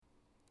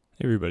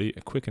Hey everybody,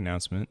 a quick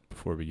announcement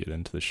before we get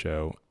into the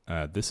show.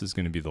 This is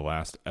going to be the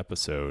last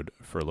episode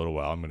for a little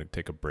while. I'm going to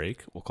take a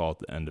break. We'll call it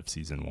the end of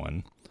season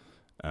one.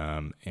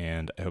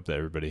 And I hope that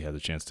everybody has a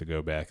chance to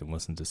go back and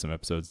listen to some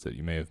episodes that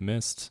you may have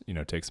missed,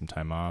 take some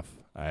time off.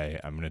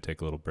 I'm going to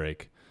take a little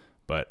break,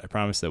 but I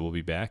promise that we'll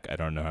be back. I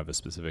don't know have a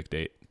specific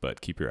date,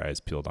 but keep your eyes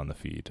peeled on the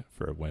feed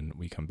for when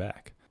we come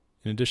back.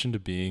 In addition to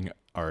being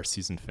our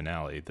season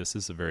finale, this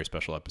is a very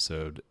special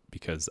episode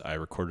because I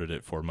recorded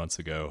it 4 months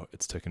ago.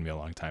 It's taken me a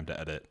long time to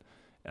edit.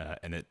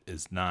 And it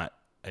is not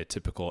a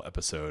typical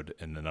episode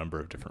in a number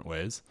of different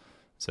ways.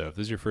 So if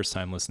this is your first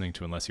time listening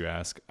to Unless You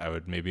Ask, I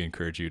would maybe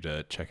encourage you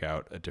to check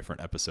out a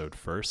different episode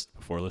first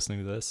before listening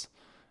to this.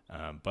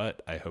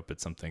 But I hope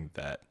it's something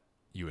that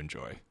you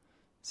enjoy.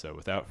 So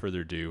without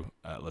further ado,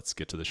 let's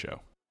get to the show.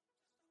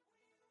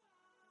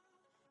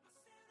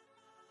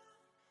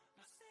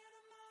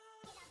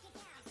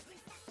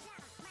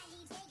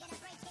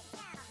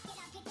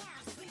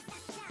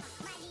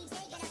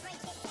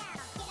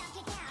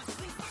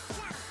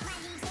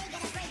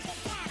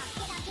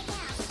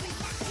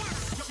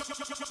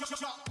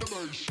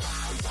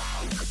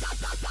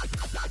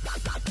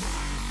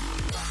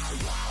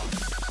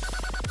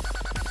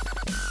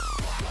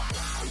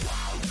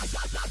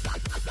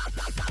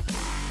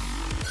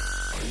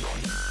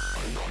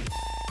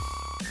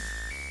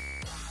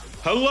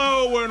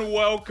 Hello and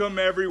welcome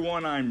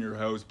everyone. I'm your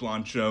host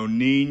Blancho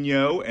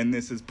Nino and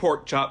this is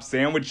Pork Chop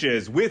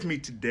Sandwiches. With me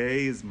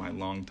today is my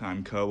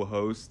longtime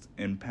co-host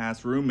and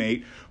past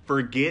roommate.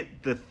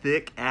 Forget the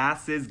thick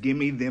asses, give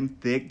me them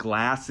thick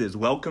glasses.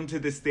 Welcome to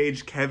the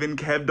stage, Kevin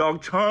Kev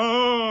Dog Chung.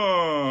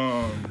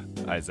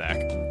 Hi,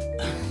 Zach.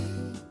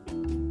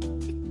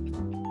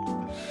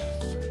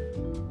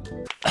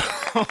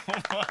 Oh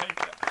my God.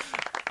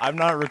 I'm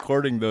not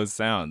recording those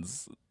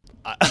sounds.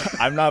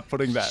 I'm not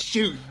putting that.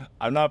 Shoot.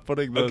 I'm not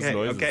putting those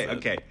noises.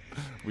 Okay.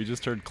 We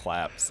just heard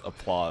claps,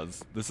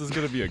 applause. This is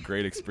going to be a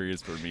great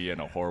experience for me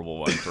and a horrible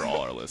one for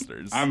all our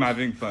listeners. I'm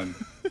having fun.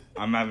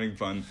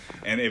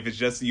 And if it's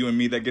just you and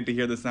me that get to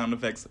hear the sound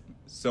effects,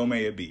 so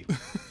may it be.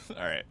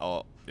 All right.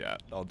 I'll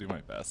do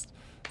my best.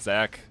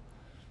 Zach,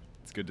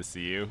 it's good to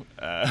see you.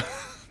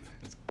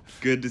 It's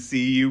good to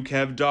see you,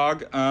 Kev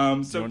Dog.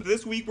 So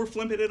this week we're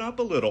flipping it up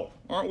a little,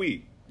 aren't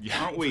we?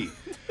 Yeah. Aren't we?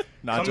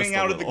 Not Coming just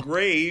out of the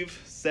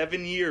grave,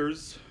 7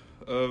 years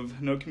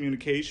of no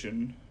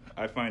communication,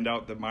 I find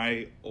out that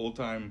my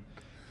old-time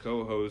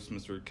co-host,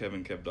 Mr.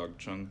 Kevin Kev Dog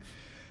Chung,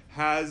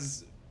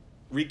 has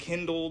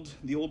rekindled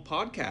the old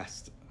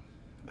podcast.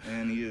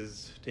 And he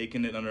has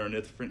taken it under a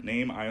different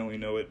name. I only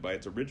know it by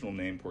its original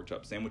name, Pork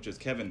Chop Sandwiches.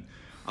 Kevin,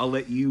 I'll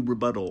let you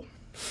rebuttal.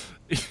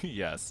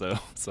 Yeah, so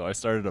I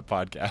started a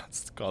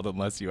podcast called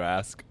Unless You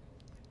Ask.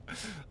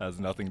 Has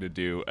nothing to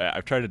do.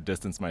 I've tried to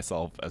distance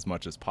myself as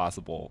much as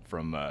possible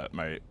from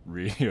my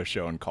radio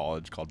show in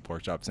college called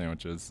Pork Chop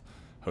Sandwiches,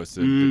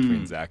 hosted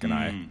between Zach and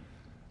I.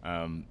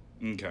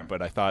 Okay.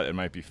 But I thought it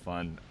might be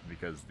fun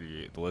because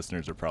the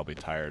listeners are probably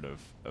tired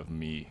of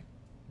me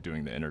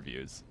doing the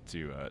interviews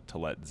to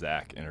let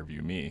Zach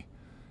interview me.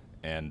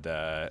 And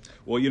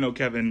well,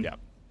 Kevin. Yeah.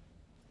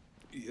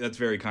 That's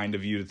very kind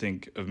of you to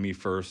think of me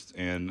first,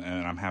 and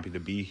I'm happy to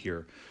be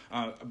here.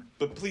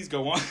 But please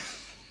go on.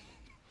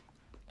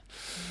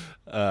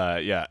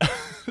 Yeah.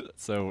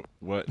 So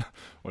what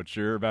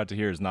you're about to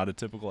hear is not a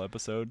typical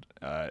episode.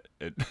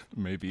 It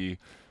may be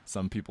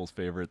some people's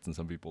favorites and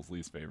some people's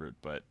least favorite,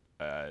 but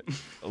a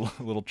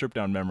little trip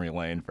down memory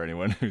lane for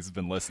anyone who's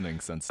been listening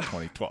since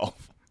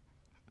 2012.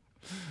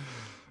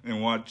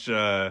 And watch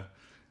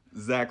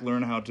Zach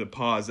learn how to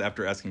pause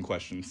after asking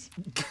questions.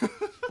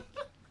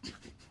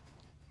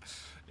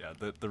 Yeah,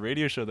 the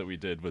radio show that we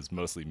did was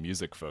mostly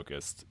music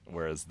focused,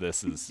 whereas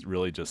this is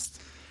really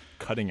just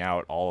cutting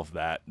out all of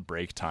that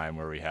break time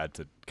where we had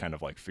to kind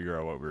of like figure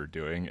out what we were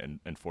doing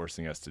and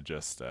forcing us to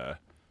just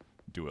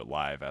do it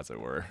live, as it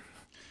were.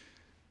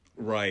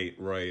 Right.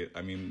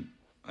 I mean,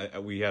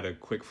 we had a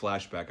quick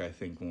flashback, I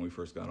think, when we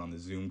first got on the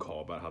Zoom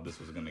call about how this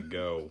was going to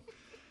go.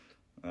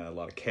 A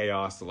lot of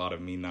chaos, a lot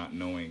of me not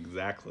knowing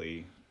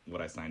exactly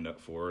what I signed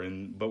up for,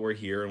 but we're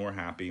here and we're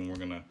happy, and we're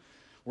gonna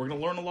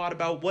learn a lot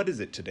about what is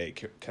it today,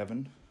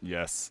 Kevin?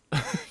 Yes,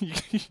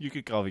 you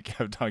could call me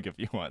Kev Dog if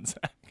you want,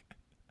 Zach.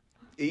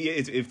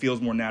 It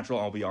feels more natural,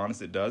 I'll be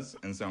honest, it does,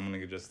 and so I'm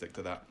going to just stick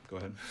to that. Go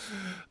ahead.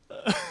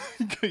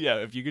 Yeah,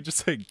 if you could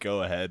just say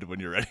go ahead when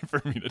you're ready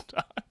for me to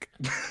talk.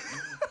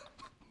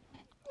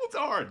 It's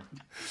hard.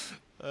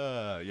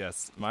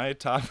 Yes, my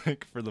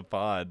topic for the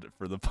pod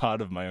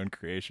of my own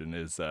creation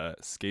is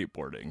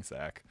skateboarding,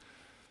 Zach.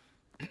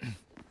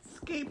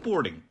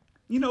 Skateboarding.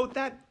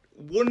 That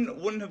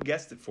wouldn't have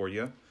guessed it for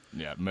you.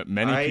 Yeah,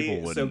 many people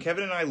wouldn't. So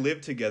Kevin and I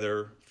lived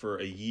together for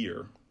a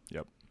year.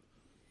 Yep.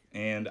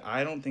 And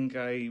I don't think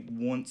I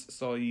once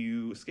saw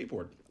you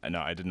skateboard. No,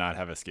 I did not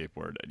have a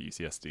skateboard at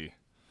UCSD.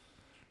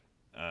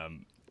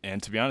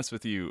 And to be honest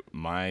with you,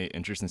 my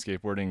interest in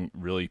skateboarding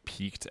really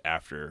peaked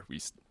after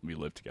we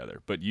lived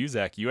together. But you,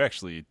 Zach, you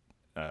actually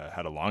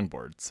had a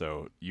longboard,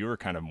 so you were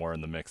kind of more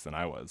in the mix than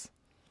I was.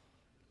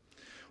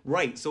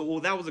 Right. So, well,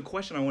 that was a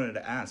question I wanted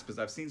to ask because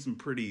I've seen some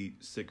pretty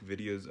sick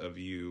videos of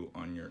you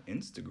on your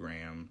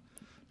Instagram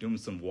doing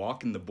some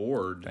walking the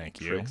board Thank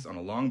you. tricks on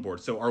a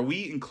longboard. So, are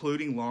we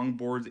including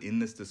longboards in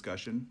this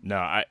discussion?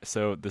 No,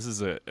 so this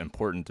is an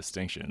important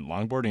distinction.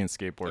 Longboarding and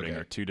skateboarding Okay.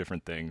 are two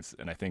different things,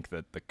 and I think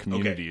that the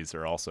communities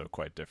are also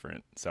quite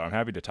different. So I'm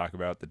happy to talk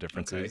about the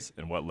differences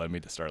and what led me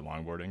to start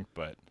longboarding,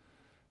 but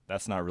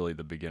that's not really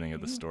the beginning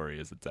of the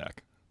story, is it,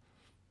 Zach?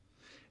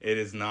 It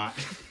is not.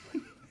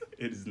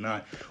 It is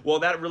not. Well,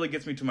 that really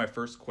gets me to my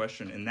first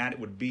question, and that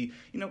would be,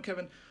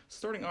 Kevin,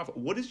 starting off,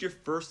 what is your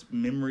first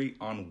memory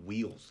on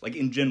wheels? Like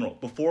in general,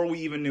 before we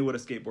even knew what a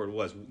skateboard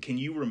was, can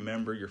you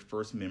remember your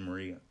first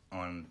memory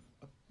on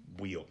a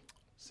wheel?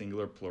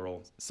 Singular,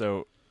 plural?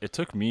 So it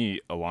took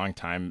me a long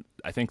time.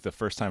 I think the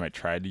first time I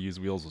tried to use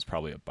wheels was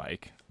probably a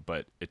bike,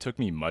 but it took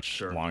me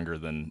much longer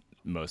than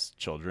most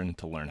children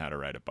to learn how to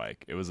ride a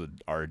bike. It was an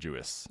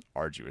arduous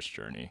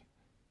journey.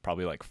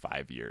 Probably like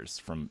 5 years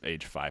from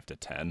age 5 to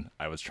 10.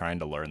 I was trying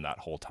to learn that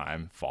whole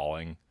time,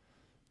 falling,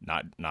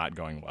 not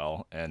going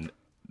well, and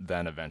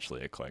then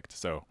eventually it clicked.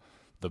 So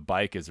the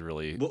bike is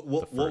really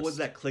what was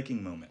that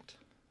clicking moment?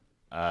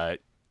 I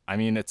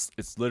mean, it's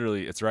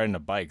literally it's riding a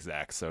bike,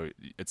 Zach. So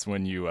it's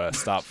when you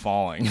stop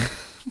falling.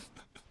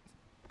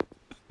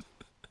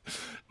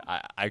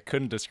 I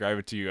couldn't describe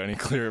it to you any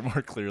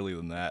more clearly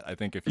than that. I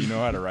think if you know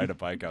how to ride a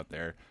bike out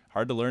there,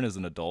 hard to learn as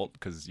an adult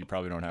because you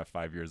probably don't have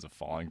 5 years of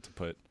falling to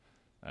put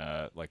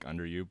like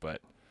under you, but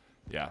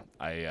yeah,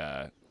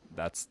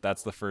 that's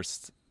the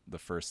first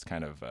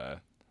kind of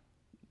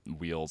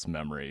wheels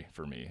memory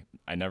for me.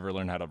 I never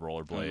learned how to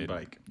rollerblade.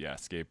 Bike. Yeah,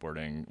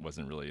 skateboarding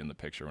wasn't really in the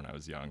picture when I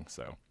was young,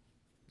 so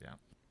yeah.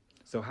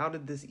 So how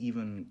did this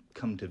even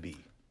come to be?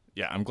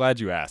 Yeah, I'm glad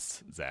you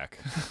asked, Zach.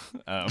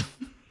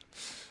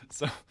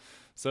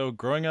 So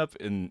growing up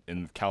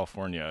in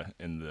California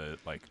in the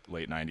like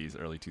late 90s,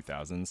 early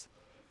 2000s,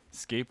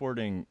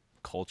 skateboarding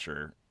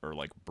culture, or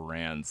like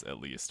brands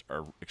at least,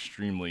 are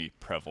extremely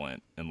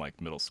prevalent in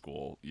like middle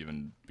school,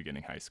 even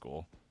beginning high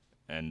school.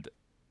 And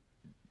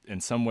in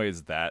some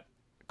ways that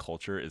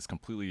culture is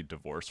completely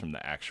divorced from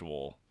the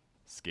actual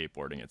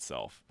skateboarding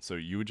itself. So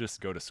you would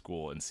just go to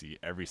school and see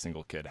every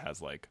single kid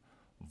has like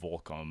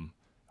Volcom,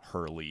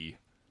 Hurley,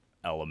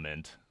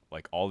 Element,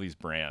 like all these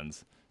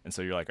brands. And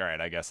so you're like, all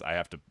right, I guess I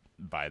have to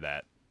buy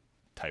that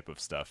type of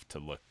stuff to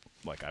look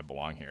like I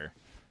belong here,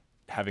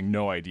 having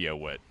no idea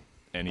what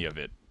any of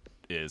it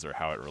is or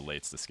how it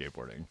relates to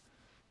skateboarding.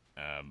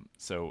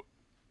 So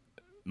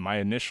my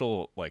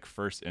initial like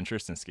first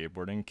interest in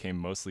skateboarding came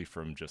mostly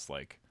from just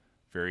like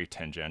very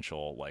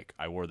tangential, like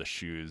I wore the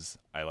shoes,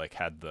 I like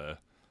had the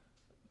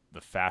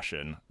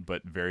fashion,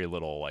 but very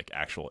little like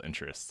actual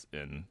interest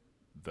in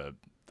the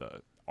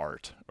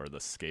art or the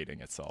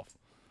skating itself.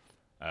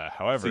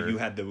 However, so you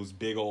had those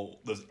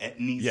those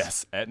Etnies?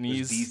 Yes,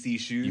 Etnies, DC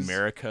shoes?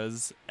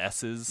 Americas,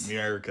 S's.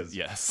 Americas.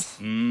 Yes.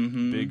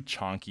 Mm-hmm. Big,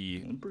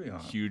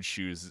 chonky, huge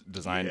shoes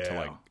designed to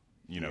like,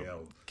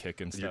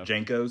 kick and stuff.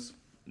 Your Jenkos?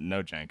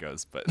 No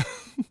Jenkos, but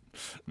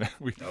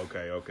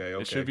Okay.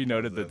 It should be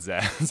noted that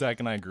Zach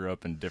and I grew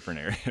up in different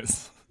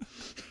areas.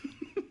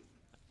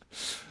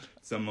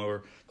 Some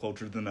more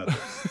cultured than others.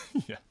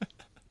 Yeah.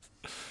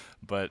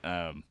 But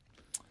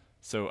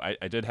so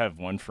I did have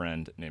one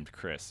friend named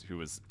Chris who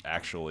was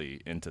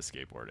actually into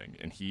skateboarding,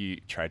 and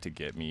he tried to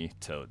get me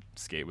to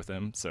skate with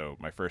him. So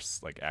my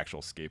first like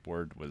actual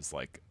skateboard was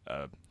like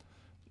a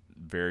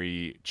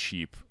very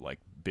cheap like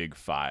Big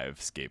Five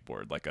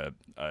skateboard, like a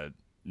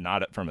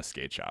not from a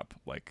skate shop,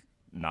 like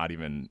not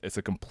even, it's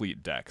a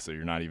complete deck. So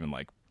you're not even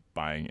like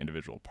buying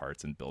individual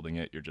parts and building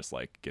it. You're just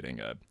like getting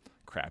a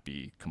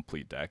crappy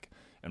complete deck.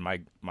 And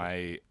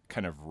my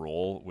kind of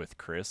role with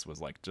Chris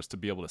was like just to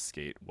be able to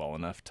skate well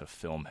enough to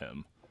film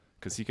him,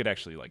 because he could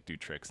actually like do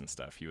tricks and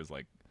stuff. He was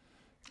like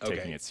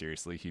taking it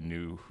seriously. He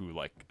knew who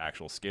like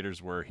actual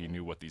skaters were. He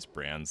knew what these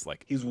brands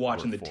like. He was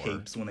watching were the for.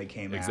 tapes when they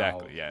came out.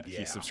 Exactly. Yeah.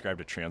 He subscribed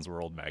to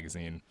Transworld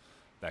magazine,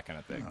 that kind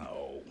of thing.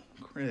 Oh,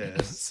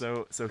 Chris.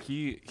 So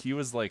he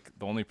was like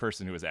the only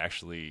person who was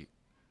actually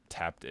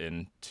tapped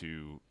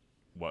into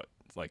what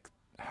like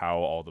how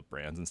all the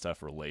brands and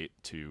stuff relate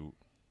to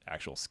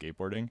actual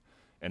skateboarding.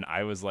 And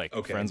I was like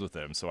friends with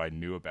him, so I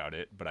knew about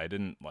it, but I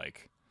didn't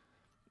like,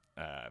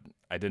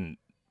 I didn't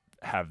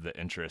have the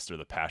interest or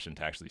the passion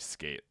to actually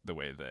skate the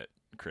way that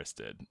Chris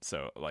did.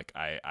 So like,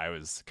 I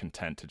was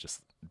content to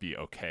just be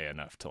okay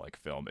enough to like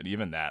film, and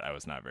even that I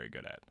was not very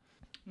good at.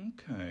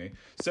 Okay,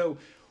 so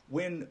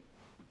when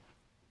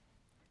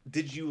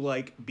did you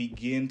like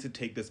begin to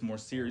take this more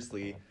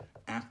seriously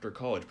after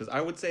college? Because I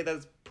would say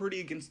that's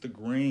pretty against the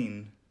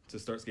grain to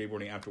start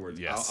skateboarding afterwards.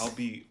 Yes. I'll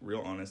be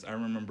real honest. I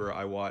remember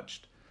I was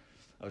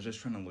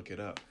just trying to look it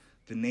up.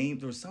 There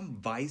was some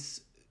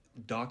Vice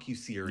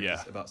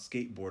docuseries about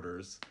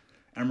skateboarders.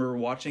 I remember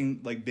watching,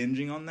 like,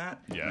 binging on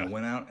that. Yeah. And I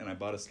went out and I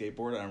bought a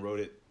skateboard and I rode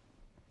it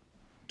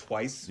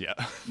twice. Yeah.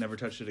 Never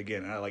touched it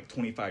again. And I was like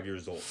 25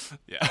 years old.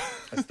 Yeah.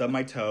 I stubbed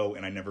my toe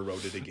and I never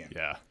rode it again.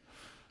 Yeah.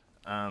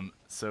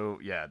 So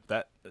yeah,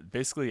 that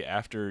basically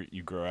after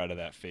you grow out of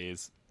that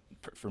phase,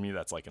 for me,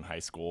 that's like in high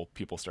school,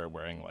 people started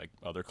wearing like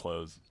other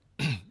clothes.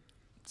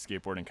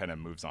 Skateboarding kind of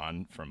moves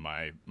on from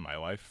my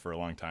life for a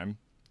long time,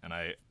 and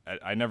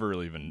I never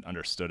really even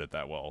understood it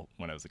that well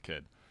when I was a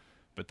kid.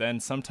 But then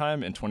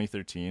sometime in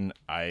 2013,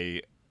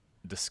 I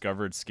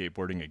discovered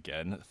skateboarding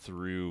again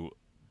through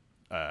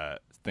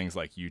things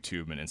like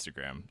YouTube and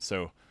Instagram.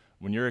 So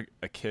when you're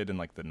a kid in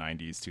like the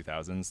 90s,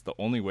 2000s, the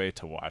only way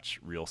to watch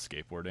real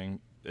skateboarding,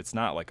 it's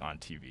not like on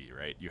TV,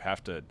 right? You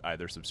have to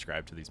either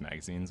subscribe to these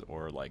magazines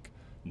or like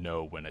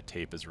know when a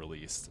tape is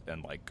released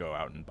and like go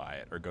out and buy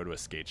it, or go to a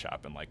skate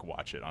shop and like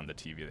watch it on the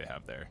TV they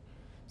have there.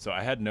 So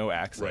I had no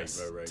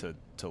access Right.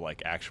 to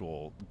like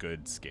actual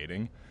good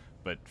skating.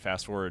 But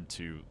fast forward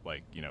to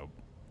like,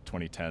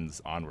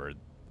 2010s onward,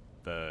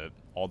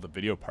 all the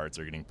video parts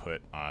are getting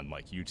put on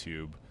like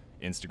YouTube.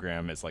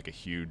 Instagram is like a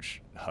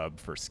huge hub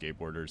for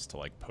skateboarders to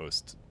like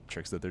post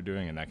tricks that they're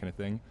doing and that kind of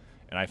thing.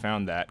 And I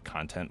found that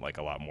content like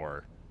a lot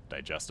more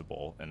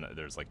digestible, and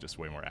there's like just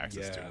way more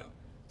access to it.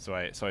 So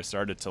I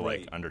started to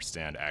like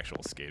understand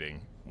actual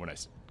skating when I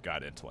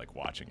got into like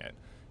watching it.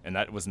 And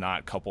that was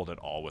not coupled at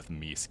all with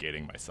me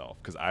skating myself,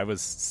 because I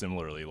was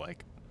similarly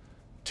like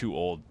too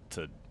old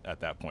to at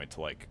that point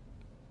to like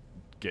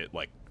get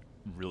like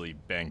really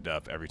banged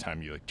up every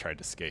time you like tried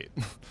to skate.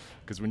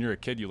 Because when you're a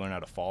kid you learn how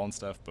to fall and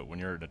stuff, but when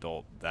you're an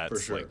adult,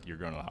 that's like you're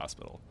going to the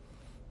hospital.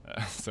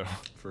 So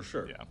for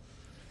sure. Yeah.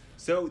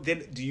 So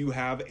then, do you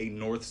have a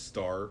North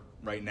Star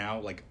right now,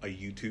 like a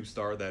YouTube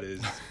star that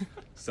is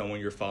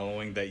someone you're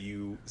following that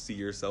you see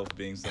yourself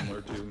being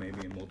similar to,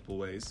 maybe in multiple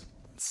ways?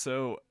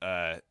 So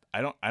I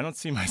don't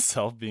see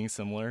myself being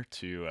similar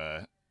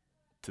to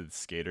the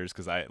skaters,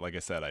 because like I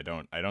said, I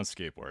don't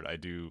skateboard. I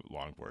do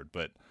longboard.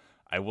 But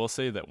I will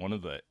say that one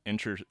of the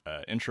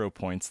intro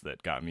points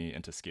that got me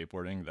into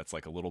skateboarding that's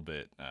like a little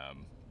bit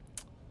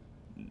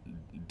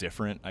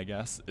different, I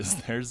guess, is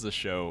there's a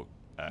show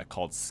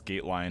called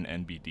Skateline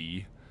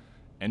NBD.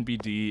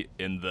 NBD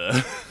in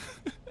the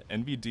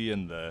NBD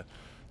in the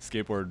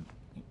skateboard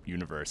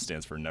universe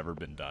stands for Never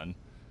Been Done.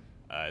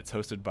 It's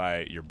hosted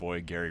by your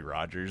boy Gary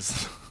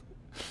Rogers.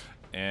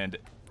 And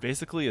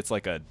basically it's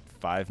like a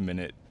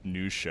 5-minute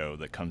news show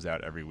that comes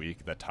out every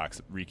week that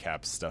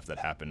recaps stuff that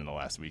happened in the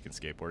last week in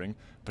skateboarding.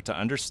 But to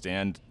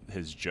understand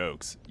his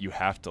jokes, you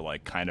have to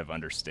like kind of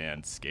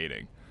understand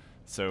skating.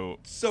 So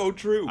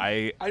true.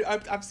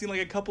 I've seen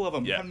like a couple of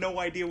them. Yeah. I have no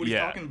idea what he's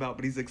talking about,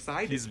 but he's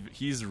excited.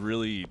 He's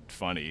really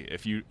funny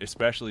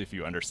especially if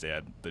you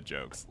understand the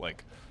jokes.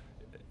 Like,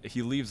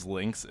 he leaves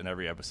links in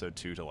every episode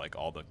too to like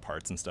all the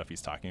parts and stuff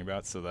he's talking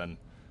about. So then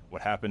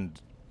what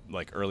happened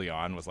like early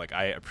on was like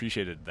I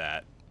appreciated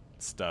that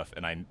stuff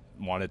and I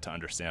wanted to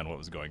understand what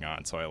was going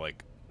on. So I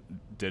like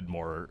did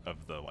more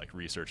of the like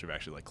research of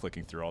actually like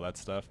clicking through all that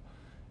stuff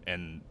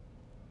and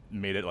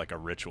made it like a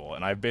ritual.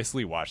 And I've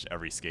basically watched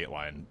every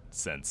Skateline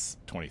since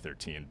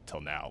 2013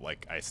 till now.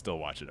 Like, I still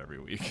watch it every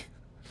week.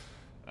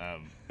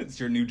 It's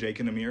your new Jake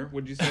and Amir,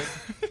 would you say?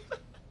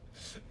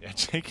 Yeah,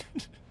 Jake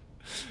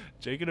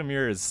and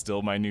Amir is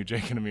still my new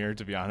Jake and Amir,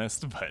 to be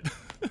honest, but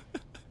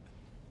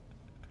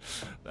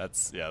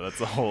that's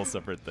a whole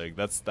separate thing.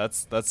 That's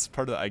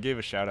part of I gave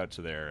a shout out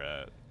to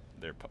their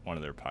one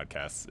of their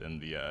podcasts in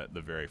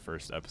the very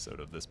first episode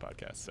of this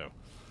podcast. So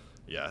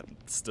yeah,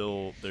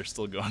 they're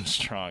still going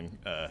strong,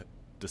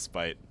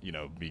 despite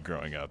me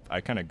growing up. I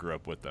kind of grew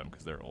up with them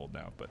because they're old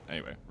now. But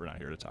anyway, we're not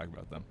here to talk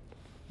about them.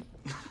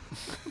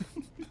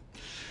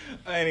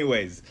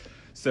 Anyways,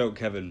 so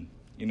Kevin,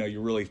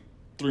 you really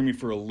threw me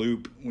for a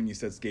loop when you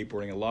said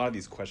skateboarding. A lot of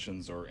these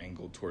questions are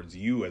angled towards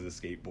you as a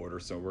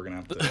skateboarder, so we're gonna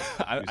have to.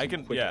 I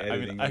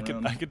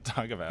could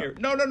talk about. Here.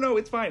 No,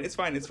 it's fine. It's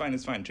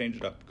fine. Change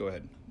it up. Go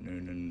ahead.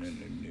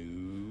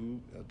 No.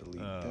 I'll delete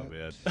that.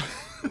 Man.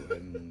 Go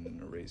ahead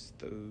and erase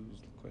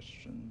those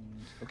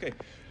questions. Okay.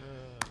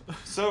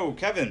 So,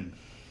 Kevin,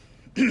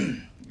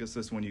 I guess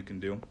this one you can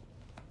do.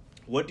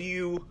 What do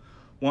you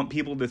want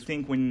people to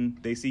think when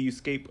they see you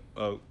skate?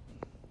 That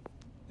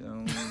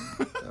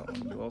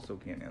one you also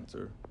can't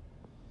answer.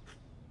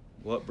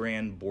 What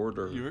brand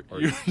boarder you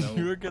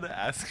were gonna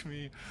ask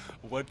me,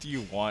 what do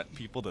you want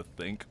people to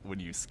think when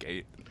you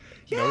skate?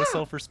 Yeah. No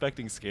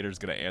self-respecting skater's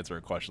gonna answer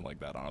a question like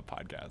that on a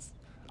podcast.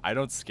 I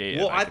don't skate.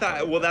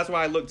 Well, that's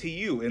why I look to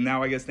you, and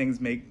now I guess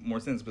things make more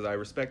sense because I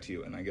respect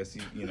you, and I guess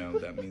you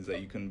that means that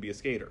you can be a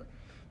skater,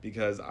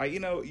 because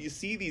you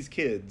see these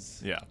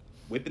kids,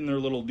 whipping their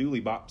little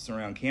dually bops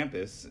around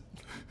campus,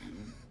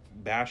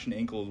 bashing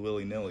ankles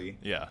willy-nilly.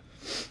 Yeah.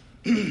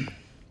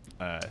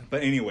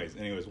 But anyways,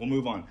 we'll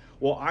move on.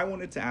 Well, I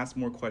wanted to ask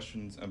more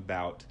questions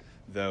about,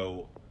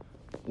 though,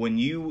 when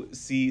you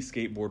see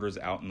skateboarders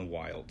out in the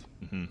wild,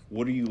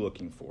 what are you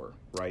looking for,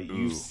 right? Ooh.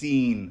 You've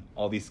seen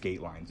all these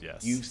skate lines.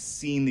 Yes. You've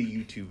seen the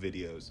YouTube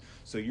videos.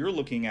 So you're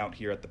looking out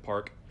here at the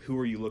park. Who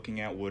are you looking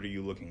at? What are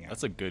you looking at?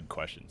 That's a good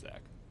question,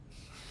 Zach.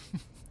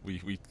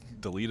 we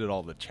deleted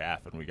all the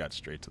chaff and we got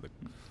straight to the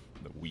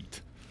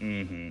wheat.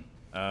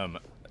 Mm-hmm.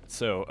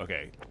 So,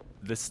 okay.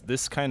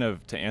 This kind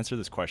of, to answer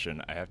this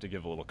question, I have to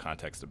give a little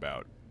context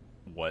about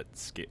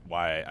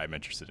why I'm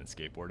interested in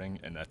skateboarding,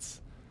 and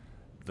that's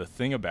the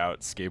thing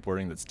about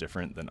skateboarding that's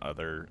different than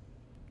other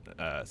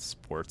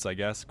sports, I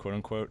guess, quote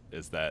unquote,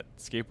 is that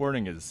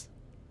skateboarding is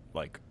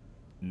like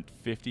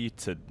 50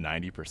 to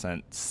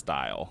 90%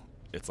 style.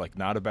 It's like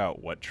not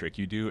about what trick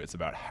you do, it's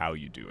about how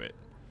you do it.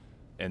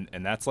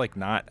 And that's like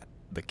not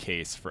the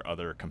case for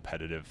other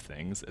competitive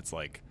things. It's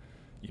like,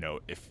 you know,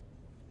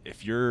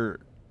 if you're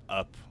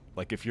up,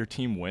 like if your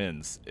team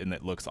wins and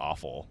it looks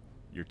awful,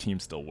 your team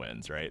still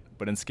wins, right?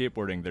 But in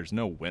skateboarding, there's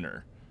no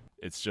winner.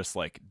 It's just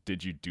like,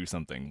 did you do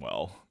something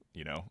well?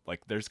 You know,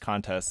 like there's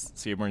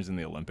contests. Skateboarding's in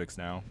the Olympics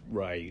now,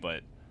 Right.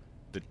 but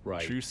the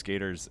true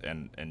skaters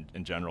and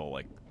in general,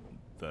 like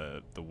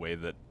the way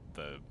that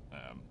the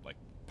like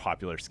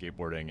popular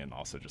skateboarding and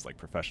also just like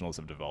professionals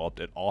have developed,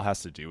 it all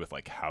has to do with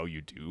like how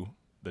you do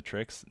the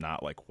tricks,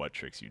 not like what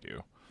tricks you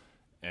do.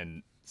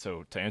 And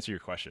so to answer your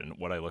question,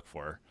 what I look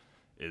for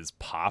is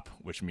pop,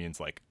 which means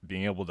like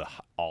being able to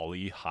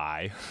ollie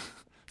high,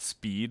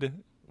 speed,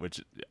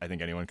 which I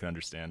think anyone can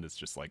understand is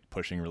just like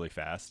pushing really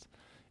fast.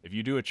 If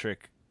you do a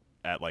trick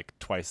at like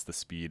twice the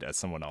speed as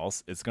someone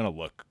else, it's going to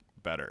look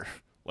better,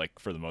 like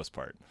for the most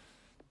part.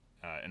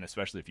 And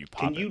especially if you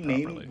pop Can you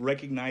it properly.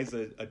 recognize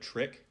a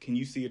trick? Can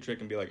you see a trick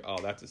and be like,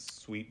 oh, that's a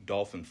sweet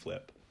dolphin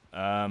flip?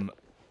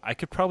 I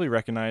could probably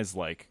recognize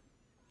like,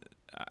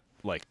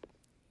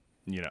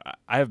 you know,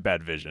 I have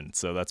bad vision,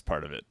 so that's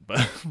part of it.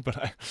 But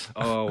I.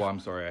 Oh, I'm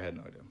sorry, I had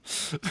no idea.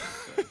 Sorry.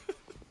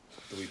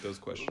 Delete those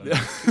questions.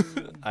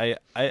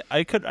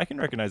 I can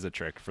recognize a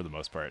trick for the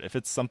most part if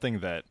it's something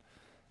that,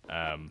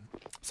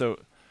 so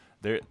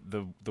there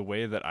the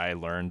way that I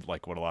learned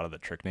like what a lot of the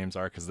trick names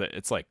are, because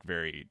it's like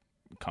very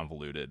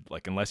convoluted.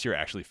 Like unless you're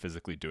actually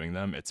physically doing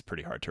them, it's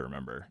pretty hard to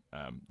remember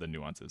the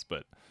nuances.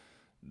 But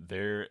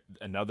there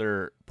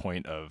another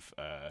point of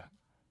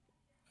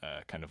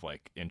kind of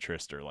like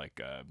interest or like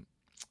a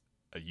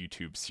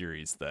YouTube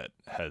series that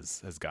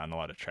has gotten a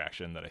lot of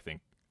traction that I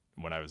think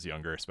when I was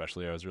younger,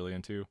 especially, I was really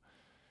into,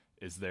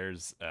 is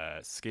there's a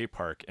skate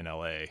park in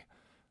LA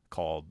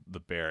called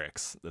The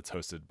Barracks that's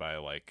hosted by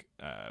like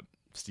Eric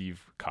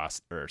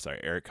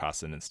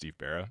Costin and Steve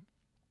Barra,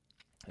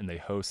 and they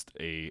host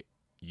a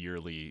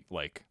yearly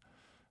like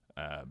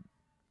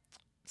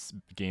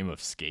game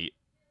of skate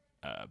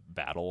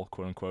battle,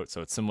 quote unquote.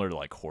 So it's similar to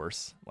like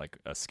horse. Like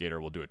a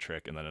skater will do a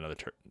trick, and then another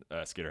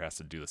skater has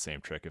to do the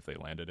same trick if they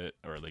landed it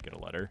or they get a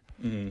letter.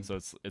 Mm-hmm. So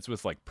it's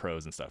with like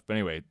pros and stuff. But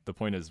anyway, the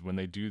point is when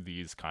they do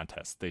these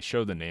contests, they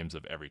show the names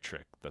of every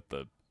trick that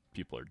the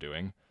people are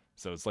doing.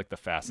 So it's like the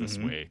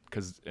fastest way,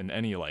 because in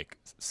any like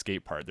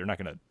skate part, they're not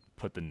gonna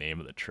put the name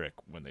of the trick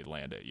when they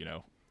land it. You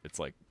know, it's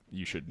like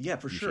you should. Yeah,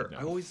 for sure.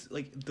 I always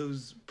like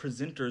those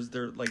presenters.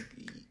 They're like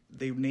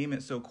they name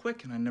it so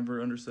quick, and I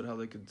never understood how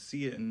they could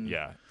see it. And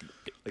yeah,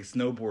 like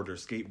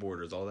snowboarders,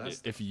 skateboarders, all that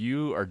stuff. If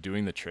you are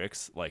doing the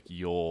tricks, like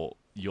you'll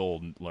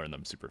learn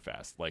them super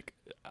fast. Like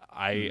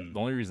the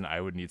only reason I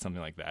would need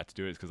something like that to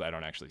do it is because I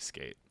don't actually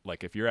skate.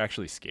 Like if you're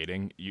actually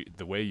skating,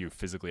 the way you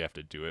physically have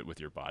to do it with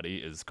your body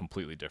is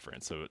completely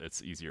different, so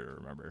it's easier to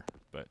remember.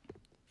 But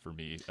for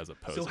me as a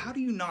poser, so how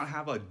do you not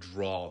have a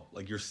draw?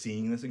 Like you're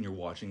seeing this and you're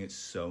watching it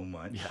so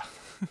much.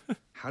 Yeah.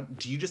 How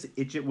do you just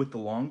itch it with the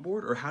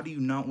longboard, or how do you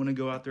not want to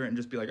go out there and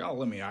just be like,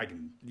 oh, I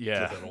can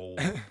flip it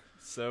old,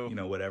 so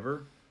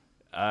whatever.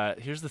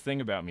 Here's the thing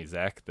about me,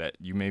 Zach, that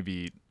you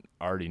maybe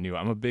already knew.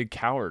 I'm a big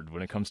coward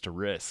when it comes to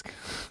risk,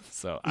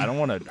 so I don't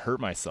want to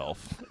hurt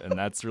myself, and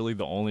that's really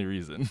the only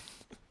reason.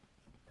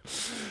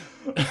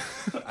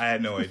 I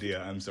had no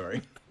idea. I'm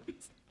sorry.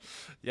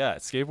 Yeah,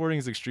 skateboarding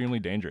is extremely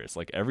dangerous.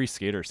 Like every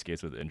skater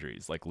skates with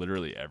injuries. Like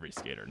literally every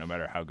skater, no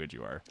matter how good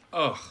you are.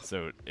 Oh,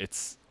 so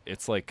it's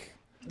like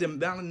the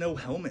amount of no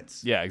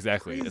helmets. Yeah,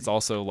 exactly. Crazy. It's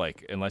also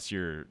like unless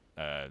you're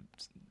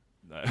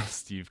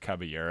Steve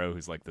Caballero,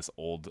 who's like this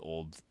old,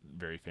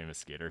 very famous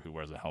skater who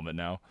wears a helmet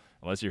now.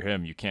 Unless you're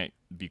him, you can't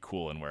be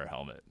cool and wear a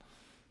helmet.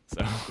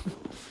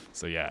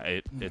 So yeah,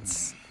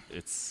 it's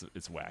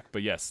whack.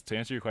 But yes, to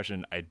answer your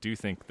question, I do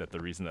think that the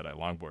reason that I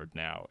longboard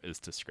now is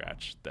to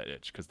scratch that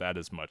itch, because that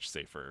is much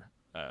safer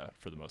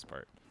for the most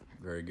part.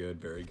 Very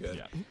good, very good.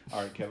 Yeah.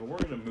 All right, Kevin, we're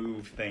going to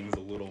move things a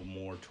little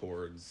more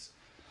towards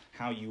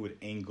how you would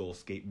angle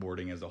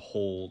skateboarding as a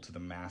whole to the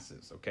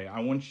masses, okay? I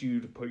want you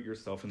to put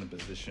yourself in the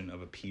position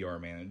of a PR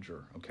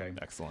manager, okay?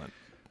 Excellent.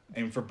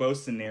 And for both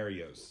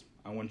scenarios,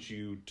 I want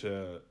you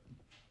to,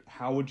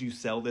 how would you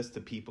sell this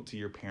to people, to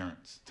your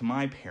parents, to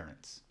my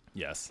parents?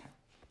 Yes.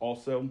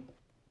 Also,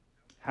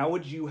 how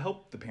would you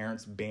help the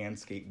parents ban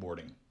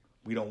skateboarding?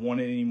 We don't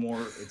want it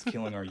anymore. It's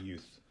killing our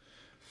youth.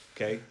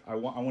 Okay? I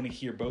want to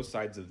hear both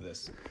sides of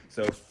this.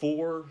 So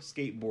for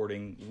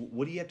skateboarding,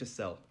 what do you have to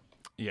sell?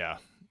 Yeah.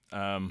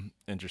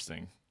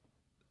 Interesting.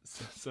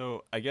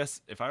 So I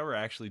guess if I were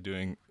actually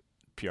doing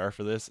PR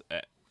for this,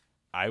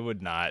 I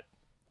would not.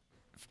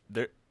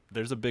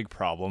 There's a big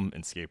problem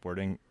in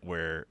skateboarding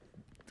where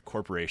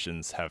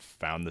corporations have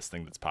found this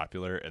thing that's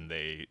popular and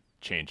they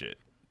change it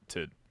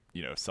to,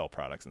 sell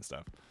products and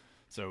stuff.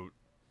 So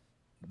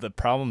the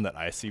problem that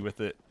I see with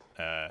it,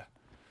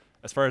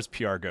 as far as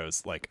PR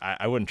goes, like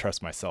I wouldn't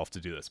trust myself to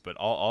do this, but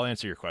I'll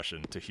answer your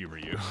question to humor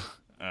you.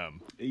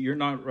 You're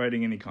not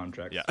writing any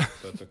contracts. Yeah.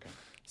 So it's okay.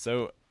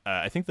 So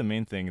I think the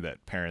main thing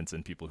that parents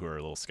and people who are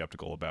a little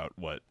skeptical about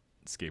what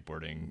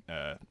skateboarding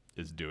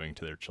is doing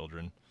to their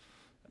children,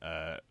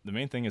 the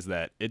main thing is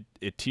that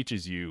it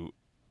teaches you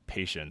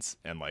patience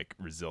and like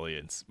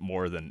resilience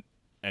more than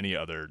any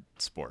other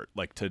sport.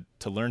 Like to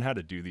learn how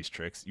to do these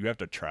tricks, you have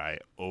to try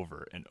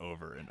over and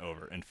over and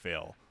over and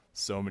fail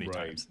so many Right.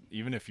 times.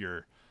 Even if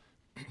you're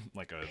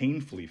like a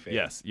Painfully fail.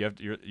 yes,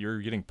 you're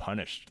getting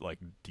punished like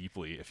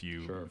deeply if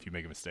you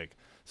make a mistake.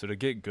 So to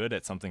get good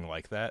at something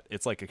like that,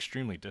 it's like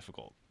extremely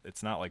difficult.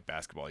 It's not like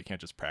basketball. You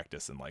can't just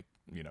practice and like,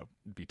 you know,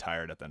 be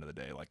tired at the end of the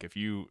day. Like if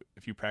you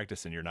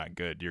practice and you're not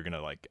good, you're going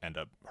to like end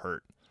up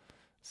hurt.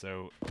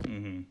 So,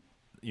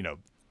 you know,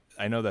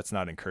 I know that's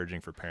not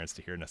encouraging for parents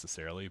to hear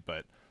necessarily,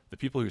 but the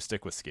people who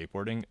stick with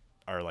skateboarding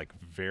are like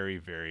very,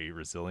 very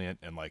resilient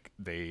and like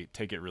they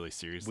take it really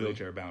seriously.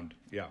 Wheelchair bound.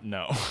 Yeah.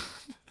 No.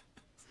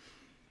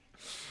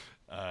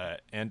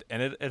 And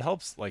it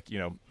helps like, you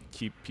know,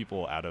 keep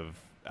people out of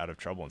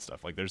trouble and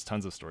stuff. Like there's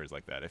tons of stories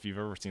like that. If you've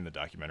ever seen the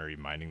documentary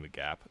Minding the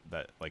Gap,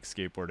 that like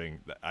skateboarding,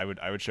 I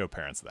would show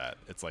parents that.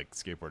 It's like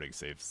skateboarding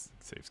saves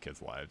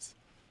kids' lives.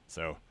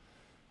 So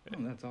Oh,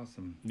 that's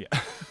awesome. yeah.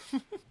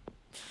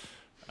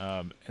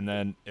 And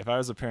then if I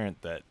was a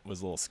parent that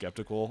was a little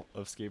skeptical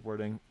of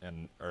skateboarding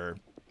or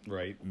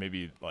Right.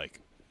 maybe like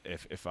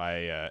if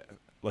I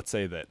let's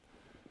say that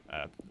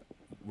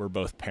we're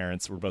both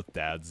parents, we're both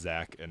dads,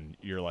 Zach, and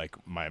you're like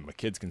my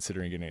kid's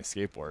considering getting a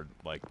skateboard,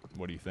 like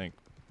what do you think?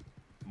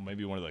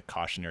 Maybe one of the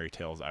cautionary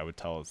tales I would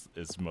tell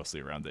is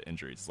mostly around the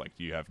injuries. Like,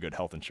 do you have good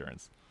health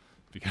insurance?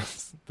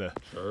 Because the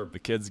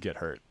kids get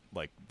hurt.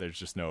 Like there's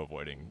just no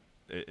avoiding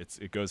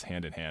it goes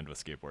hand in hand with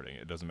skateboarding.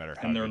 It doesn't matter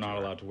how And they're good not you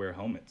are. allowed to wear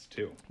helmets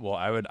too. Well,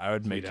 I would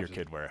make you'd your have to-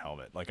 kid wear a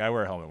helmet. Like I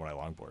wear a helmet when I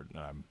longboard, and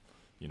I'm,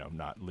 you know,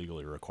 not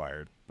legally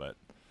required, but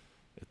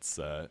it's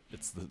the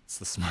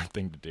smart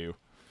thing to do.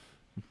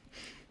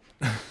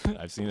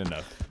 I've seen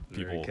enough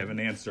Very people. Kevin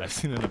answer. I've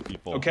seen enough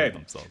people Okay. hurt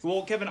themselves.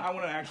 Well, Kevin, I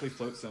want to actually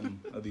float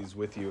some of these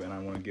with you, and I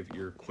want to give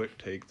your quick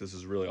take. This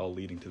is really all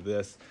leading to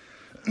this.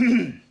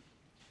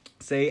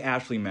 Say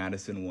Ashley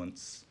Madison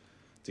wants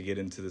to get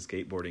into the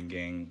skateboarding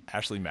gang.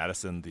 Ashley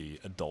Madison, the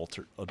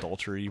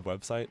adultery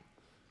website.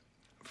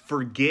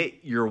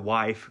 Forget your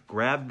wife.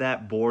 Grab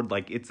that board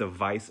like it's a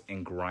vice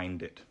and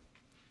grind it.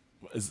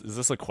 Is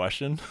this a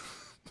question?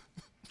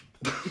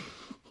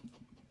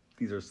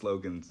 These are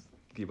slogans.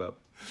 Keep up.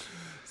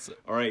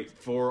 All right,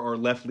 for our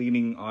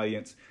left-leaning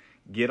audience,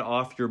 get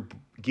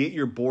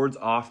your boards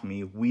off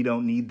me. We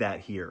don't need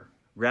that here.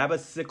 Grab a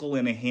sickle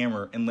and a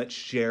hammer and let's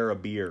share a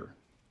beer.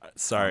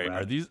 Sorry, All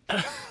right.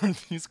 are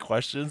these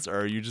questions,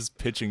 or are you just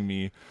pitching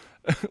me?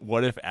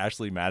 What if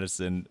Ashley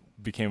Madison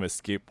became a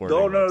skateboarding?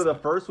 No. website? The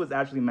first was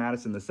Ashley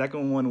Madison. The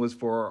second one was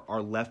for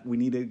our left. We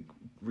need to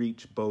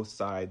reach both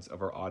sides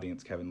of our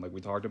audience, Kevin. Like we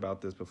talked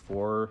about this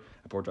before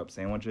at Pork Chop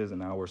Sandwiches, and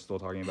now we're still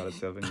talking about it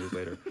 7 years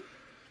later.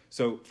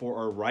 So for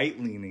our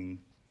right-leaning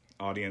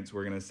audience,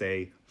 we're gonna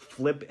say,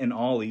 flip and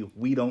ollie.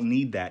 We don't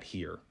need that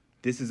here.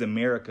 This is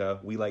America.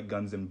 We like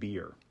guns and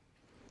beer.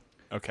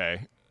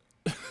 Okay.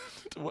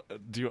 What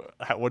do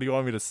you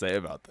want me to say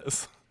about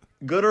this?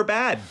 Good or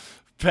bad?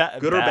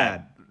 Good or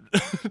bad?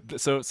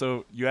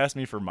 So you asked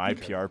me for my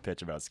PR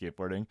pitch about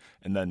skateboarding,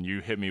 and then you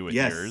hit me with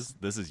Yes. yours.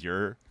 This is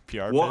your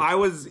PR Well,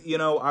 pitch?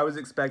 I was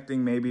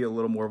expecting maybe a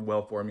little more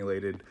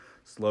well-formulated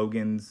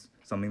slogans.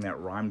 Something that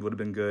rhymed would have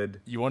been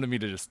good. You wanted me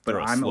to just But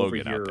throw a I'm over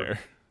slogan out here- there.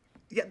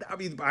 Yeah, I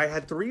mean, I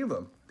had 3 of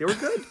them. They were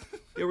good.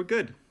 They were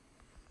good.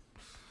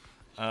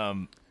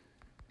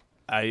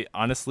 I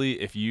honestly,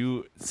 if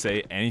you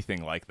say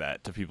anything like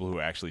that to people who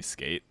actually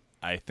skate,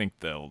 I think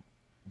they'll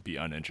be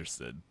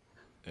uninterested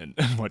in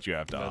what you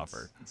have to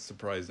offer. That's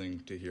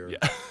surprising to hear. Yeah.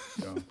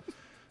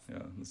 Yeah,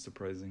 it's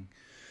surprising.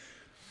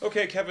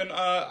 Okay, Kevin,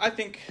 I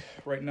think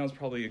right now is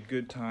probably a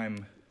good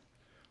time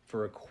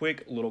for a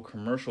quick little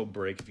commercial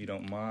break, if you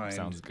don't mind.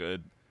 Sounds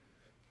good.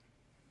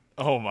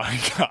 Oh my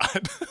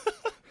god.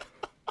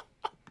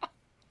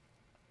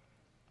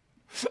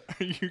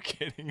 Are you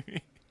kidding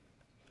me?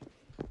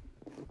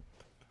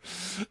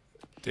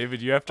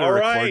 David, you have to All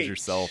record right.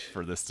 yourself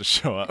for this to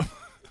show up.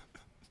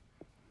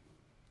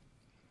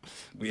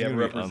 We It's have a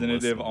gonna be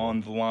representative unlistenable.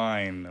 on the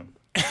line.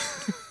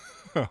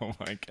 Oh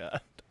my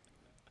god.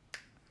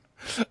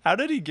 How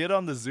did he get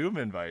on the Zoom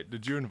invite?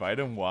 Did you invite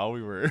him while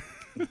we were...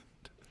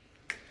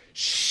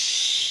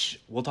 Shh.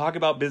 We'll talk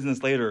about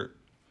business later.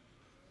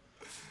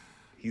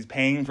 He's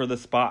paying for the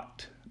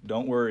spot.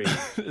 Don't worry.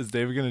 Is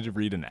David going to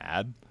read an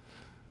ad?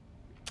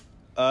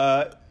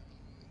 uh,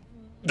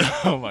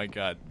 Oh my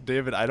god.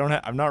 David,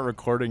 I'm not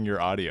recording your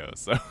audio,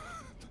 so...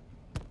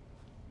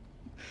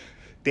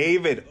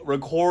 David,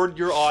 record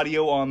your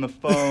audio on the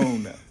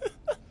phone.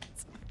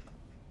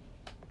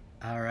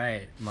 All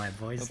right, my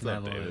voice What's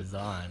up, memo David? is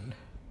on.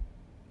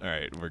 All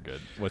right, we're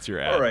good. What's your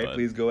ad, All right, bud?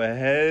 please go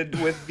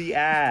ahead with the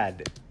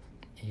ad.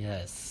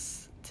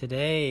 Yes.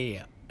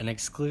 Today, an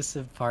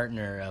exclusive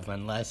partner of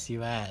Unless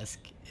You Ask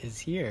is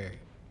here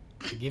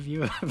to give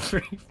you a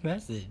brief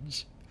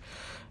message.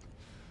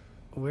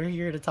 we're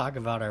here to talk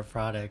about our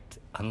product,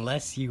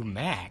 Unless You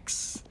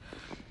Max.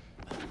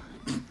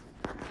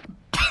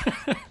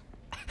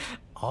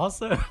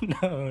 Also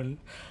known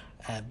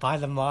by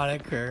the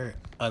moniker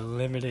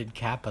Unlimited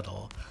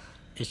Capital.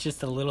 It's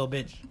just a little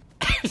bit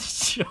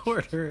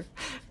shorter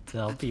to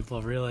help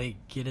people really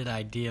get an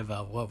idea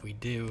about what we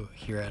do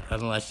here at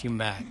Unless You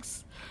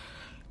Max.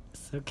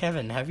 So,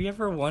 Kevin, have you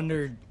ever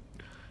wondered,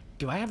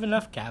 do I have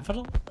enough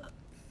capital?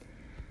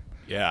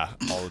 Yeah,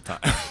 all the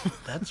time.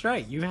 That's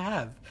right, you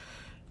have.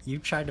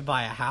 You've tried to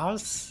buy a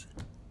house.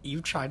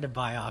 You've tried to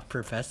buy off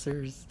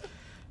professors.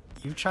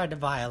 You've tried to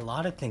buy a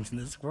lot of things in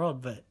this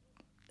world, but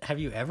have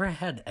you ever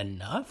had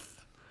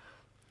enough?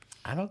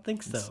 I don't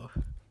think so.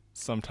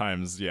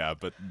 Sometimes, yeah,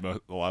 but a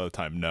lot of the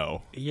time,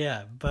 no.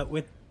 Yeah, but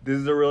with This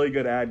is a really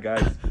good ad,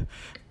 guys.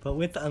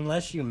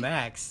 Unless You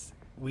Max,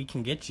 we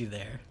can get you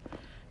there.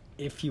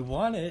 If you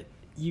want it,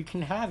 you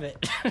can have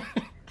it.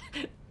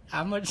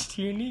 How much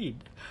do you need?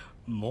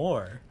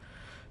 More.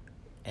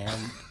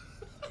 And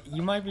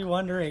you might be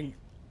wondering,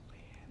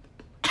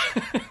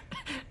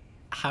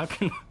 how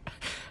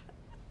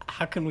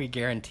can we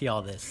guarantee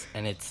all this?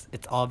 And it's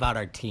all about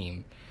our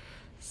team.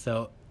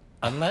 So,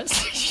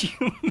 Unless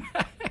You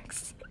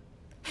Max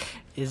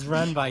is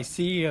run by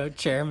CEO,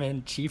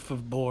 Chairman, Chief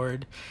of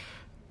Board,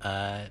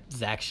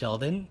 Zach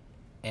Sheldon,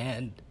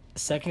 and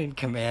second in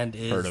command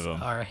Heard is of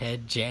him. our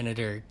head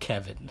janitor,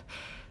 Kevin.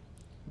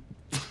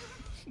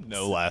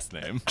 No last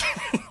name.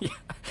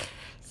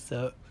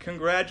 So,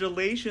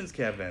 Congratulations,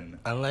 Kevin.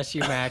 Unless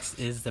You Max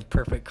is the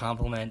perfect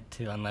complement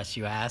to Unless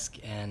You Ask,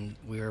 and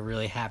we were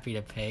really happy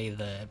to pay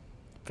the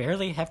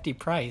fairly hefty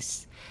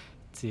price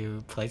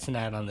to place an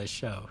ad on this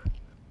show.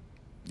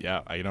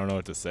 Yeah, I don't know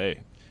what to say.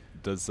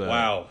 Does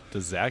Wow.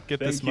 Does Zach get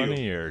this Thank you.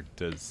 money, or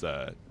does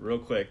Real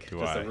quick, Do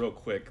just I? a real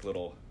quick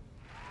little.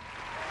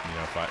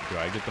 do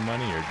I get the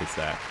money, or does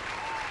Zach?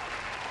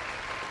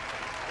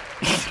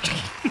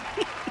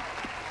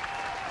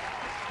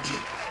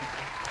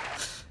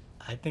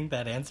 I think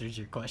that answers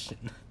your question.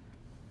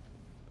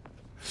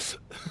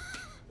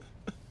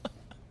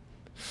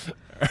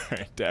 All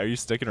right, are you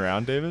sticking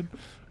around, David?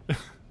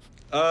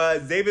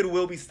 David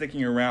will be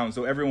sticking around.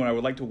 So everyone, I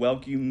would like to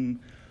welcome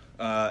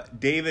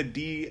David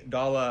D.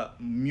 Dalla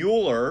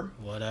Mueller.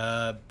 What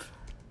up?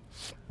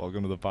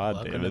 Welcome to the pod,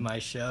 Welcome David. to my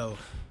show.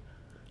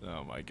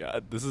 Oh my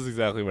God, this is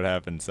exactly what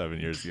happened 7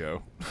 years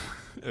ago.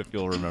 If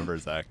you'll remember,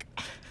 Zach.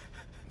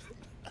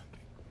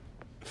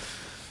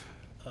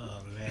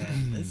 Oh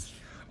man, this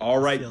All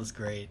right. feels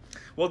great.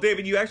 Well,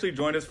 David, you actually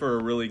joined us for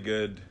a really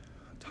good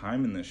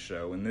time in this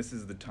show, and this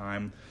is the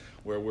time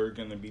where we're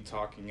going to be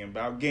talking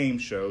about game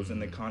shows in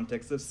the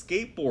context of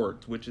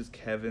skateboards, which is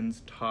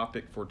Kevin's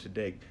topic for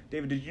today.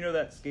 David, did you know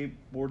that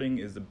skateboarding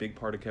is a big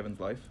part of Kevin's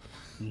life?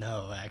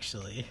 No,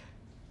 actually.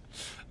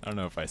 I don't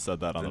know if I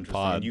said that on the Interesting.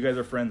 pod. You guys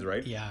are friends,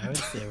 right? Yeah, I would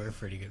say we're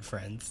pretty good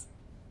friends.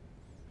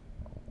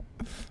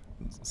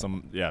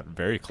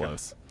 Very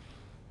close.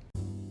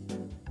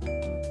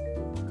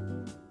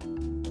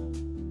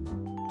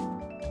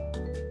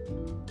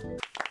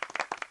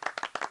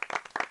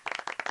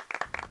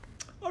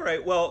 All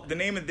right, well, the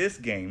name of this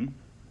game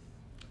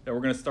that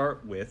we're going to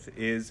start with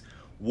is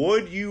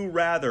Would You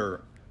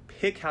Rather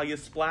Pick How You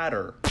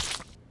Splatter?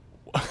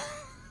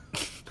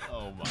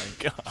 Oh my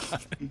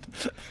God.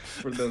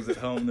 For those at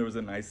home, there was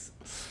a nice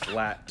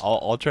splat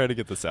I'll try to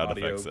get the sound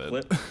audio effects in.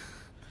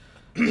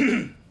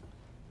 clip.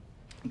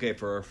 Okay,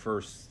 for our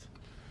first...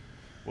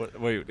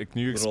 Wait,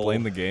 can you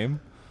explain the game?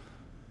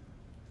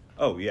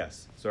 Oh,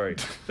 yes. Sorry.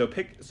 So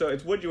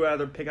it's would you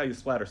rather pick how you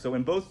splatter. So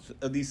in both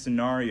of these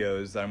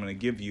scenarios that I'm going to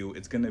give you,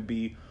 it's going to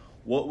be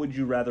what would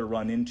you rather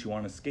run into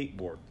on a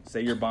skateboard?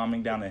 Say you're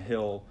bombing down a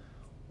hill,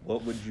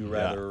 what would you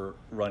rather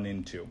run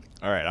into?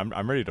 All right,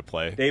 I'm ready to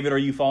play. David, are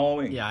you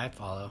following? Yeah, I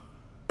follow.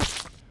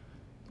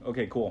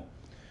 Okay, cool.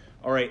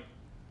 All right.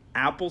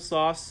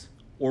 Applesauce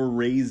or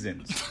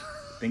raisins?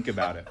 Think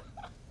about it.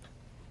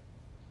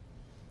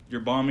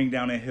 You're bombing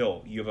down a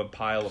hill. You have a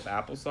pile of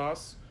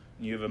applesauce,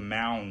 and you have a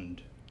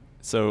mound.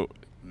 So,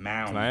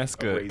 Mound. can I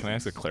ask of a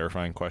raisins.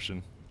 clarifying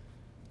question?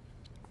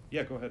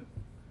 Yeah, go ahead.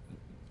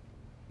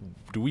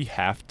 Do we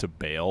have to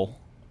bail,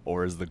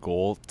 or is the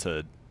goal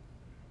to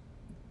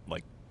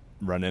like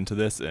run into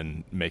this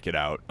and make it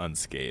out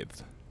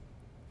unscathed?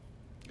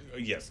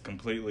 Yes,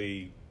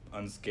 completely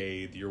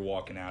unscathed. You're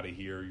walking out of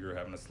here. You're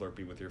having a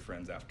Slurpee with your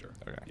friends after.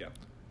 Okay. Yeah.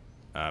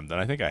 Then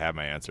I think I have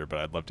my answer, but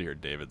I'd love to hear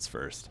David's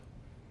first.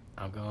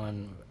 I'm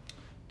going.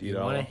 Do You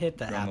all want to hit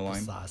the down the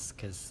line? applesauce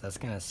because that's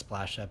going to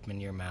splash up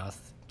in your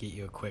mouth, get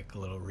you a quick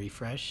little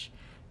refresh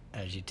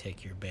as you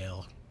take your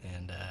bail,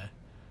 and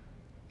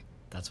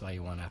that's why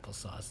you want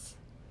applesauce.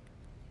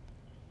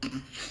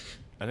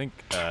 I think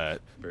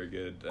Very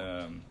good.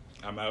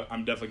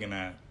 I'm definitely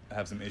gonna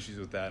have some issues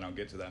with that, and I'll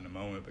get to that in a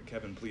moment. But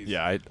Kevin, please.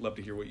 Yeah, I'd love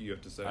to hear what you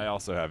have to say. I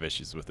also have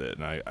issues with it,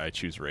 and I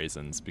choose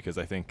raisins because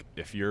I think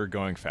if you're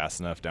going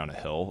fast enough down a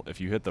hill, if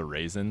you hit the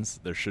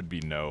raisins, there should be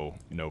no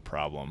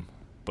problem.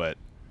 But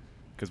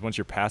because once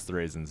you're past the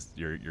raisins,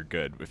 you're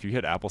good. If you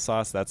hit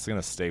applesauce, that's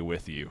gonna stay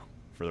with you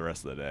for the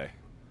rest of the day.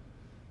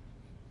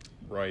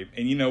 Right.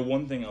 And you know,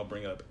 one thing I'll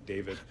bring up,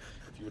 David,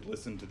 if you would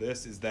listen to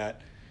this, is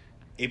that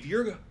if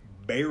you're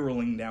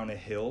barreling down a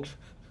hill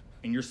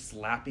and you're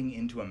slapping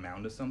into a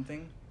mound of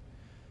something,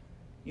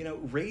 you know,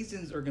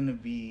 raisins are going to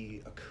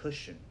be a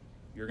cushion.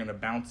 You're going to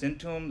bounce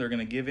into them, they're going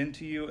to give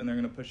into you, and they're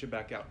going to push it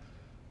back out.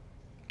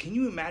 Can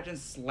you imagine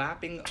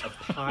slapping a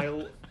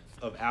pile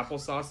of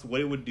applesauce,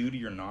 what it would do to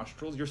your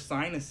nostrils? Your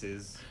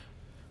sinuses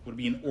would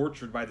be an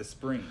orchard by the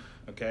spring,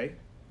 okay?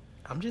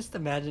 I'm just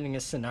imagining a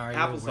scenario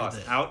where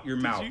Applesauce out your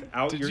mouth,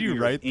 out Did your you ears,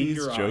 write in these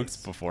your jokes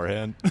eyes.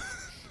 beforehand?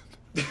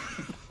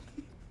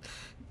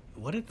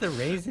 What if the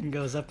raisin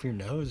goes up your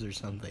nose or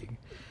something?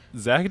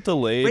 Zach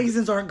delayed.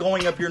 Raisins aren't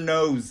going up your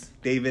nose,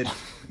 David.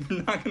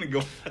 You're not going to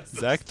go. That's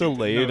so Zach stupid.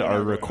 delayed No, they're not our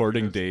going up your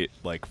recording nose. date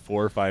like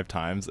 4 or 5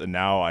 times, and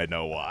now I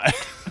know why.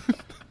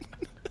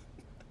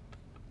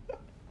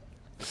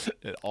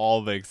 It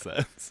all makes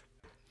sense.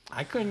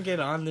 I couldn't get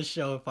on the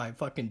show if I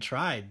fucking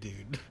tried,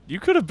 dude. You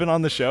could have been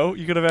on the show.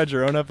 You could have had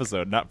your own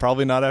episode.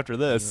 Probably not after You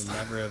this. would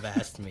never have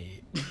asked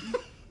me.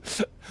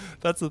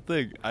 That's the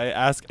thing. I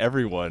ask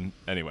everyone.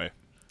 Anyway,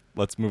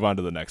 let's move on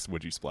to the next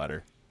Would You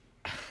Splatter.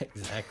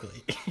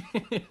 Exactly.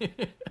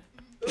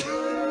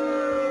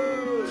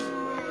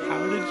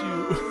 How did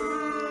you?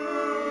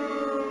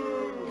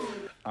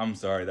 I'm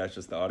sorry, that's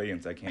just the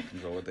audience. I can't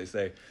control what they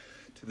say.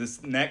 To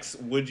this next,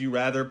 would you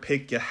rather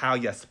pick how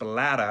you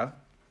splatter?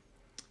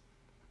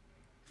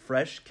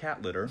 Fresh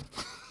cat litter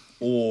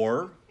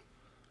or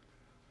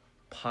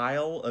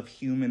pile of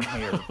human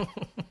hair?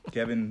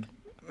 Kevin,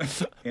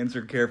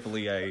 answer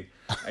carefully. I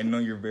know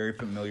you're very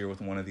familiar with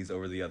one of these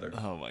over the other.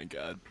 Oh my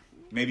god,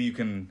 Maybe you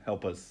can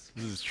help us.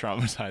 this is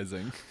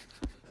traumatizing.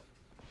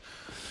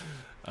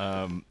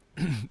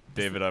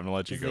 David, I'm gonna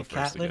let you Is go the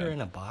first cat litter again.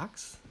 in a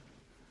box?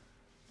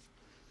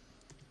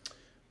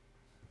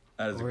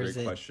 That is a Or is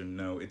great it question.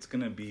 No, it's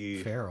going to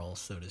be Feral,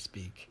 so to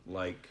speak.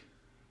 like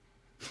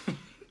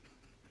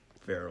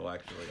feral,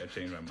 actually. I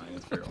changed my mind.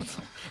 It's feral now.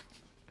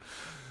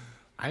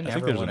 I think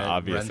never there's an want to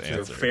obvious run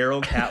answer. So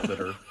feral cat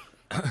litter.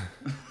 I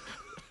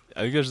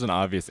think there's an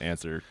obvious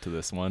answer to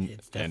this one,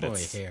 It's and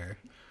definitely it's hair.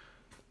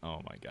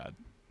 oh my god.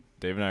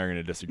 Dave and I are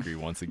gonna disagree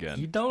once again.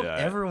 You don't Yeah.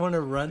 ever want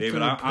to run David,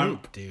 through I'm-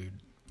 poop, dude.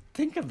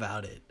 Think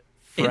about it.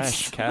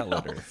 Fresh It cat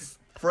litter. smells.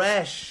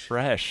 Fresh.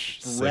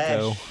 Fresh,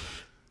 sicko. Fresh.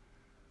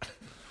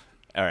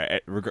 All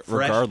right, Fresh but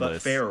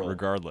regardless, feral.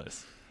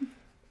 regardless,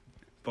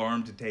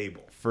 Farm to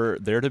table. for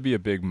there to be a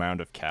big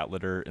mound of cat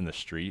litter in the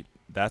street,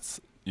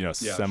 that's Yeah,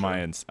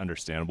 semi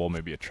understandable.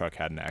 Maybe a truck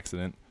had an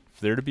accident.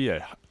 For there to be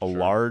a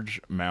large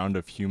mound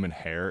of human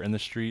hair in the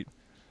street,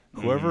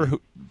 whoever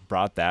who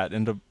brought that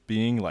into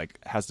being like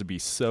has to be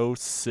so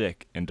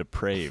sick and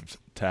depraved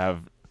to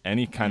have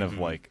any kind of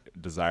like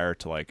desire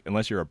to like,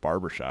 unless you're a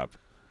barbershop,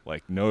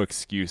 like no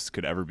excuse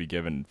could ever be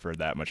given for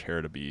that much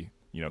hair to be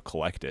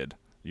collected.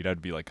 You'd have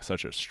to be like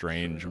such a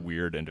strange,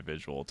 weird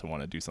individual to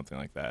want to do something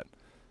like that.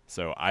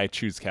 So I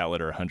choose cat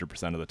litter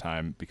 100% of the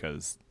time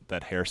because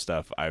that hair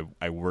stuff,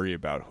 I worry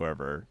about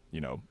whoever,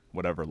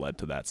 whatever led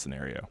to that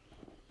scenario.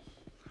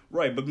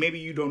 Right, but maybe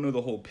you don't know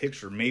the whole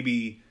picture.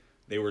 Maybe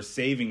they were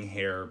saving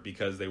hair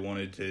because they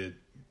wanted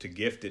to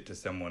gift it to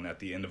someone at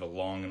the end of a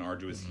long and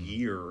arduous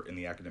year in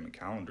the academic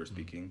calendar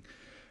speaking.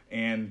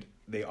 And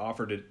they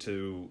offered it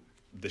to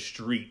the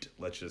street,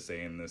 let's just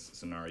say in this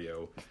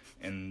scenario,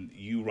 and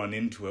you run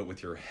into it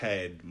with your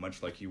head,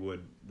 much like you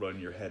would run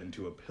your head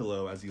into a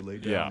pillow as you lay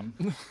down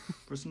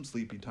for some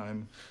sleepy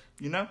time,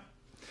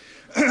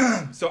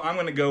 So I'm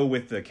going to go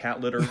with the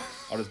cat litter.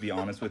 I'll just be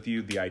honest with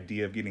you. The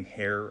idea of getting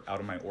hair out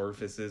of my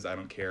orifices, I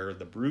don't care.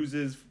 The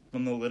bruises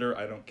from the litter,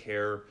 I don't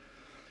care.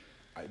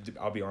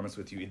 I'll be honest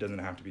with you. It doesn't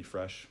have to be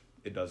fresh.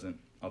 It doesn't.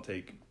 I'll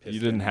take You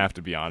didn't have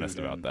to be honest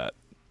food about in. that.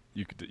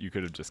 You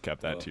could have just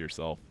kept that to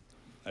yourself.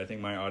 I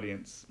think my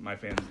audience, my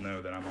fans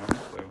know that I'm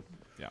honest, so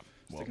Yeah.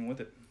 Well, sticking with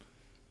it.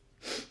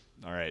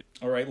 all right.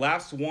 All right,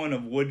 last one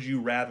of Would You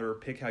Rather,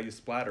 pick how you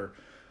splatter.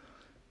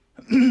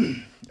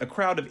 A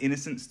crowd of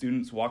innocent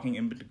students walking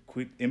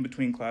in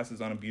between classes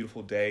on a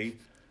beautiful day,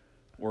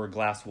 or a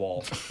glass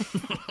wall.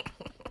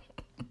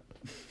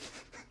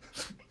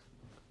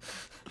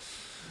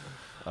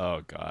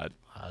 Oh God.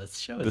 Wow, this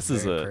show is This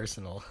is very a-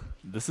 personal.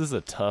 This is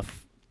a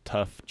tough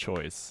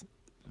choice.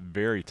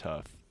 Very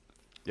tough.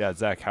 Yeah,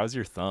 Zach, how's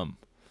your thumb?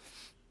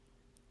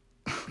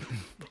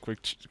 quick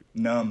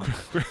Numb.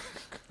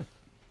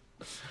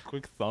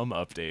 thumb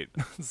update.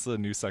 This is a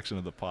new section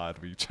of the pod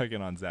where you check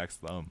in on Zach's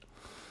thumb.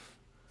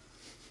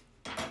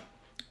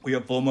 We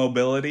have full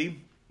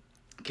mobility.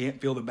 Can't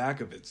feel the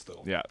back of it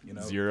still. Yeah, You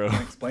know, zero.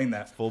 Can't explain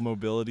that. Full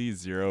mobility,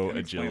 zero Can't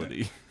explain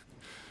agility.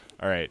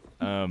 All right.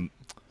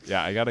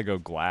 Yeah, I got to go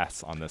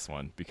glass on this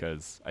one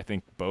because I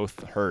think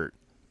both hurt,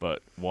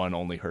 but one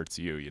only hurts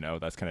you,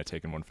 That's kind of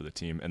taking one for the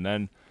team. And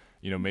then,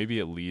 maybe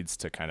it leads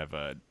to kind of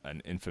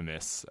an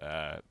infamous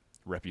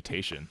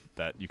reputation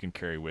that you can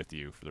carry with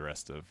you for the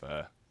rest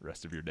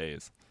of your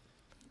days.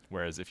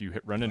 Whereas if you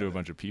run into a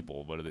bunch of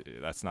people,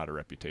 that's not a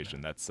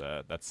reputation. That's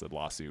a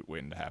lawsuit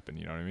waiting to happen.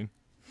 You know what I mean?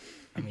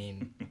 I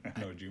mean, I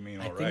know what you mean.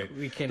 I All think right,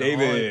 we can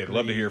David, all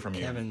love to agree hear from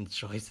you. Kevin's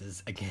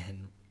choices,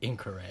 again,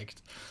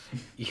 incorrect.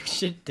 You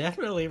should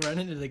definitely run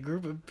into the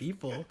group of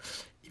people.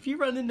 If you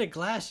run into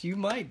glass, you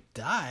might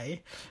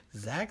die.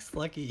 Zach's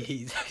lucky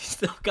he's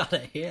still got a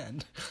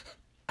hand.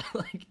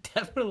 Like,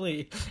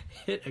 definitely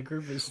hit a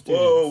group of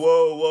students.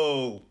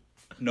 Whoa.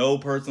 No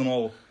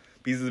personal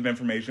pieces of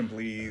information,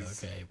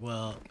 please. Okay,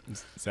 well,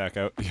 Zach,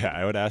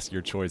 I would ask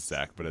your choice,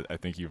 Zach, but I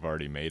think you've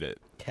already made it.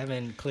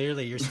 Kevin,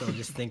 clearly you're still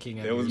just thinking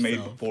of It was made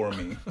yourself. before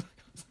me.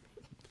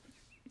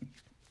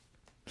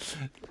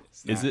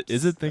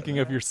 Is it thinking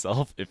of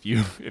yourself if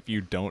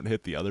you don't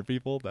hit the other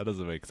people? That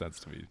doesn't make sense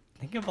to me.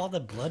 Think of all the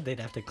blood they'd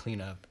have to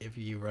clean up if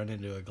you run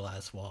into a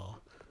glass wall.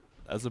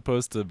 As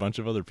opposed to a bunch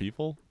of other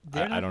people?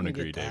 They're not I don't gonna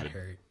agree, get that David.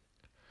 hurt.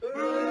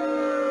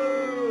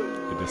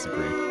 I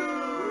disagree.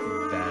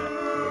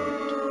 That.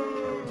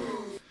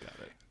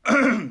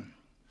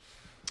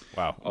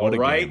 Wow. All What a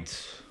right. game.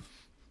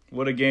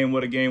 What a game.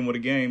 What a man.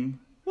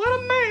 What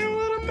a man.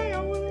 What a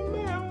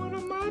man. What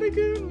a mighty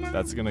good man.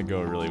 That's gonna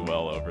go really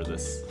well over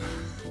this.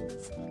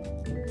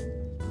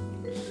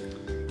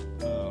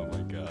 Oh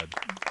my god.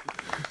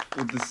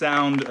 With the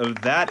sound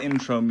of that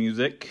intro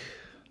music,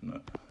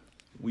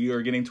 we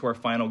are getting to our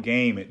final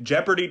game,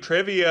 Jeopardy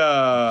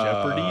Trivia.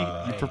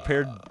 Jeopardy? You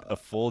prepared a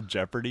full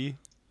Jeopardy?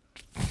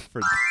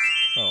 For...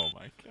 Oh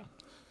my god.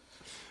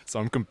 So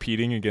I'm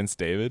competing against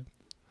David?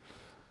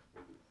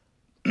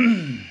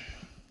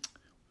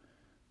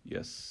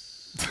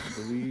 Yes,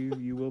 I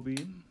believe you will be.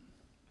 Do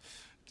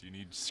you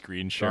need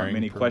screen There aren't sharing?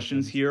 many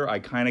questions permissions? here. I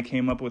kind of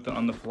came up with it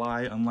on the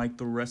fly, unlike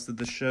the rest of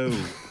the show.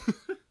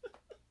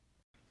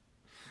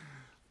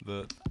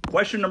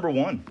 Question number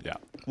 1. Yeah.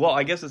 Well,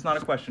 I guess it's not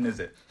a question, is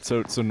it?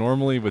 So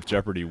normally with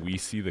Jeopardy we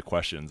see the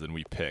questions and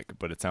we pick,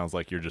 but it sounds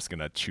like you're just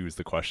gonna choose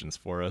the questions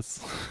for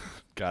us.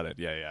 Got it.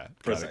 Yeah.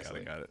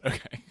 Precisely. Got it.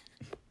 Okay.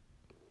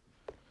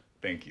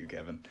 Thank you,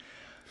 Kevin.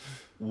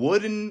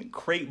 Wooden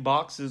crate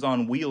boxes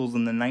on wheels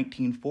in the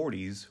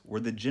 1940s were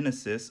the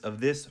genesis of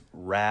this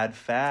rad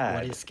fad.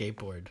 What is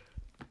skateboard?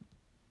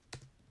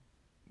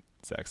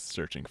 Zach's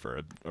searching for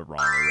a wrong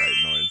or right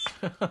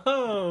noise.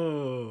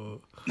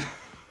 Oh,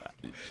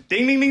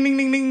 Ding, ding, ding, ding,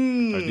 ding,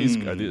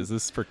 ding. Is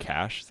this for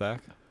cash,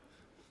 Zach?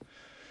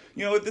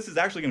 You know what? This is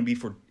actually going to be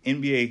for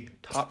NBA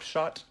Top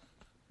Shot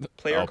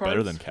player cards.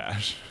 Better than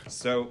cash.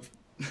 So,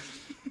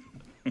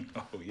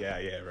 oh yeah,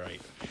 right.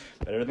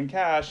 Better than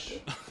cash.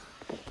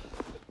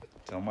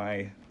 Tell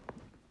my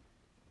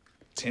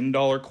 $10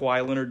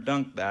 Kawhi Leonard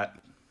dunk that.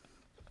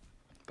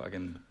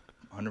 Fucking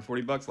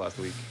 $140 last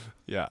week.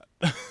 Yeah.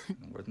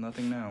 Worth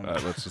nothing now.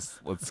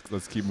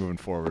 Let's keep moving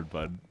forward,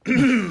 bud.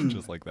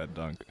 Just like that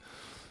dunk.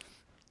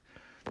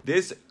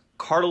 This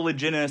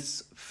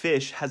cartilaginous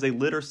fish has a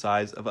litter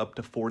size of up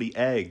to 40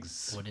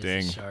 eggs. what is Ding.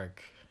 a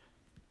shark?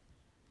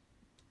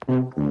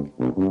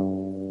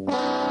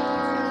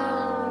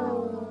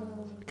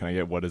 Can I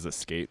get what is a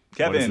skate? What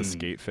Kevin. is a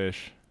skate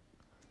fish?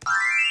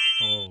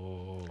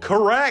 Oh,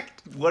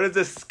 Correct. What is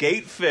a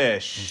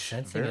skatefish?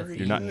 sensing a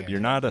You're not theme you're here.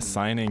 not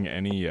assigning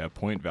any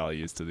point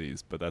values to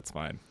these, but that's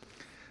fine.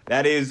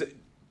 That is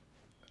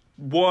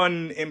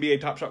 1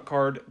 NBA Top Shot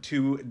card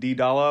to D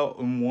Dollar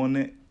and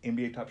 1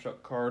 NBA Top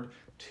Shot card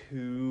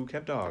to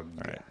Kev Dog.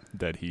 All right.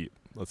 Dead heat.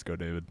 Let's go,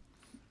 David.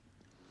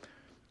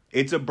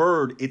 It's a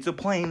bird. It's a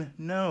plane.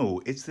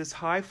 No, it's this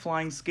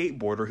high-flying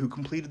skateboarder who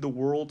completed the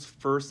world's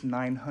first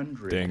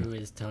 900. Ding. Who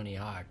is Tony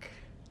Hawk?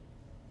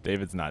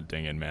 David's not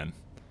dinging, man.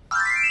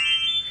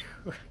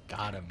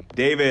 Got him.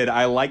 David,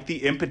 I like the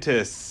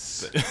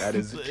impetus. That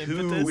is 2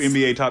 impetus.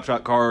 NBA Top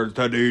Shot cards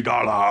to D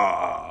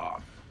Dollar.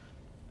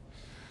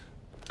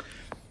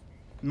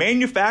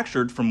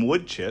 Manufactured from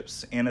wood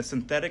chips and a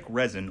synthetic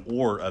resin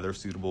or other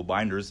suitable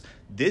binders,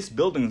 this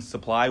building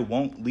supply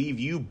won't leave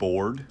you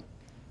bored.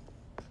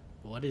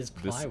 What is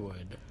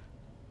plywood?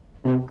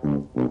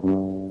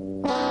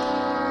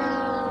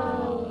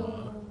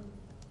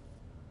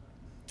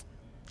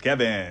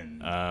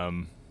 Kevin.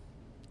 Um,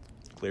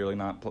 Clearly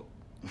not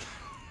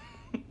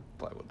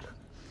plywood.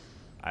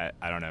 I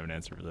don't have an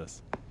answer for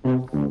this.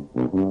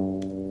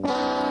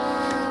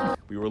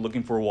 We were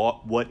looking for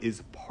what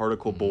is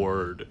particle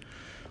board.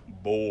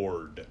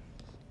 Board.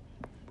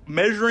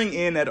 Measuring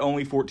in at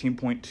only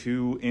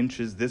 14.2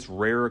 inches, this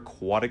rare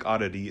aquatic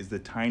oddity is the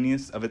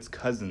tiniest of its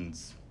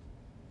cousins.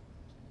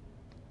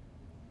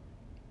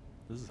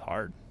 This is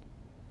hard.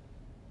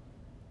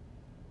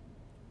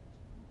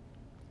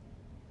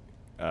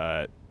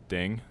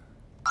 Ding.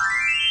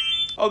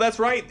 Oh, that's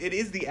right. It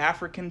is the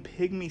African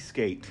pygmy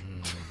skate.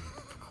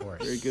 Of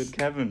course. Very good,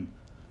 Kevin.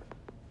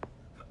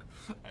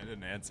 I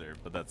didn't answer,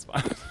 but that's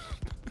fine.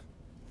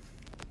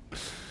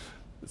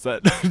 Is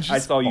that I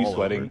saw you all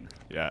sweating. over?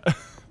 Yeah.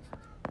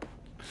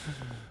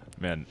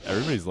 Man,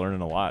 everybody's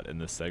learning a lot in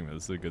this segment.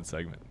 This is a good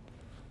segment.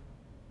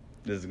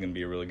 This is going to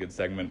be a really good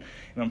segment.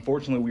 And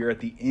unfortunately, we are at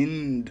the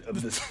end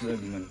of this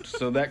segment.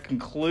 So that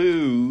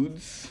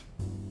concludes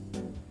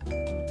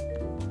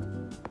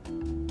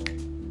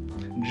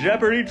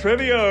Jeopardy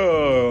Trivia.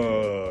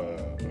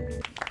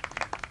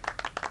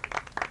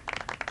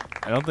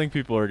 I don't think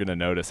people are gonna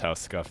notice how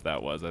scuffed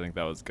that was. I think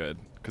that was good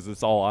because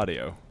it's all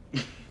audio.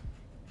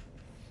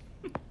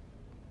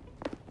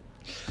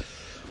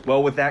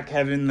 Well, with that,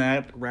 Kevin,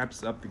 that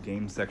wraps up the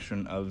game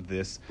section of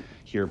this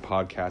here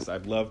podcast.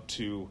 I'd love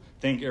to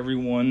thank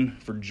everyone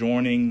for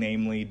joining,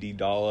 namely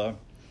D-Dalla.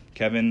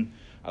 Kevin,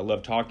 I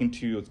love talking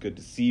to you. It's good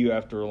to see you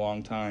after a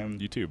long time.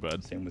 You too,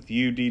 bud. Same with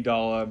you,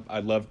 D-Dalla.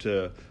 I'd love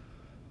to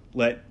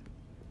let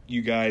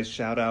you guys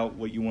shout out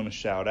what you want to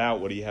shout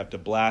out. What do you have to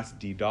blast?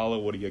 D-Dalla,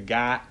 what do you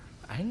got?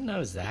 I didn't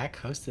know Zach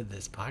hosted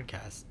this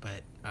podcast,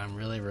 but I'm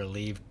really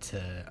relieved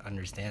to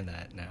understand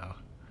that now.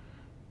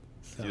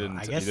 So You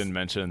didn't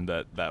mention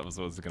that was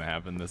what was going to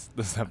happen this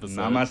episode.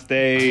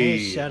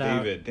 Namaste, Shout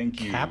out David.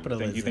 Thank you.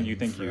 Capitalism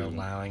Thank for you.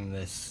 allowing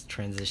this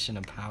transition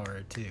of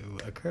power to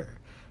occur.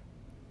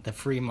 The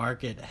free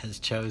market has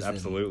chosen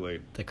Absolutely.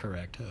 the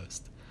correct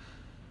host.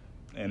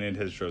 And it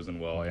has chosen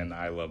well, and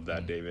I love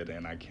that, David,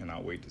 and I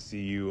cannot wait to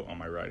see you on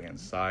my right-hand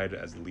side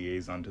as the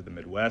liaison to the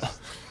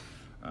Midwest.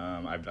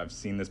 I've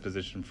seen this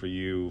position for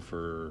you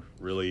for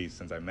really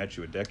since I met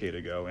you a decade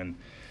ago, and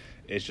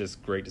it's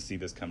just great to see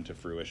this come to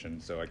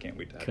fruition, so I can't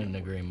wait to have Couldn't you.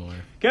 agree more.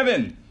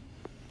 Kevin!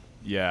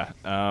 Yeah.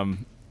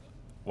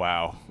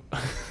 Wow.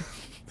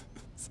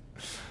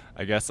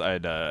 I guess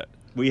I'd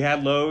We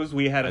had lows,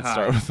 we had I'd highs.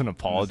 start with an in this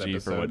apology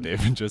for what episode.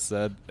 David just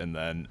said, and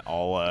then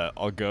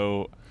I'll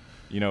go.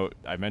 You know,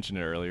 I mentioned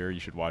it earlier. You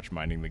should watch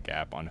Minding the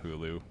Gap on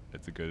Hulu.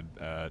 It's a good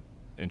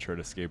intro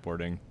to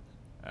skateboarding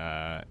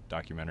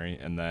documentary.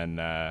 And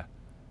then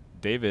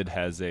David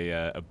has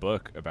a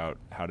book about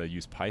how to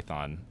use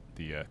Python,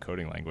 the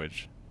coding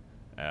language,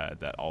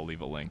 that I'll leave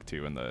a link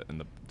to in the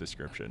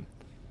description.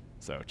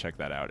 So check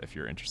that out if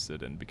you're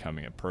interested in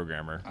becoming a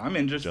programmer. I'm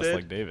interested. Just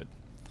like David.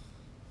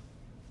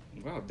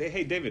 Wow.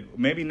 Hey, David,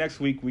 maybe next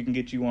week we can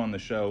get you on the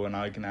show, and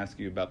I can ask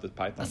you about this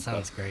Python That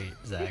sounds stuff. great,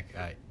 Zach.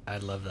 I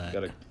love that.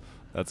 Gotta-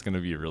 That's going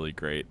to be really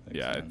great.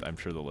 Excellent. Yeah, I'm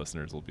sure the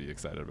listeners will be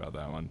excited about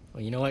that one.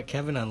 Well, you know what,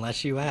 Kevin?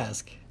 Unless you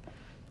ask.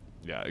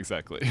 Yeah,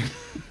 exactly.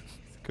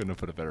 Couldn't have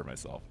put it better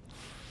myself.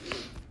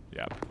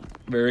 Yeah.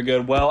 Very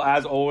good. Well,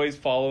 as always,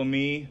 follow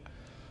me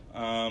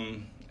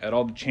at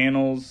all the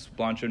channels,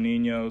 Blancho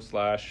Nino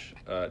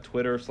 /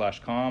 Twitter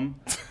 / com,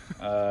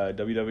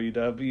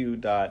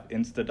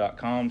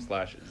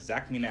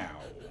 www.insta.com/ZachMeNow.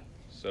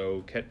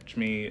 So catch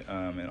me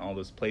in all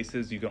those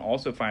places. You can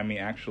also find me,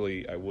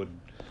 actually, I would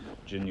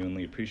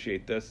genuinely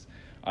appreciate this.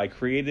 I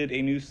created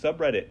a new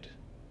subreddit.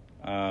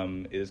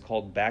 It is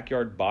called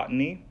Backyard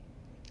Botany.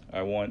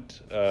 I want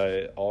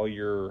all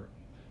your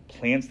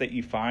plants that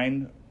you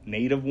find,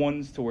 native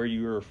ones to where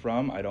you are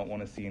from. I don't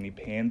want to see any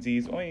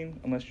pansies, I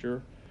mean, unless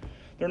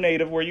they're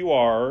native where you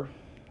are.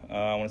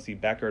 I want to see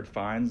backyard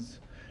finds,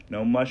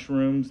 no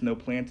mushrooms, no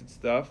planted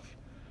stuff.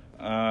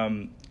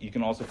 You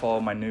can also follow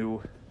my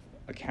new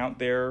account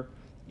there,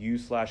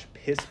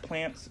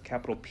 u/pissplants,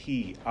 capital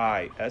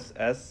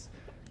PISS,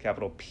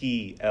 capital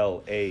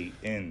PLANTS,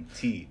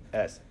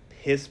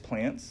 Piss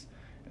Plants.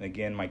 And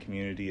again, my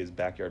community is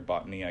Backyard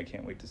Botany. I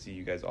can't wait to see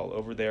you guys all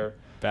over there.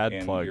 Bad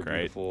and plug, your right?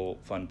 Beautiful,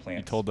 fun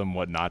plants. You told them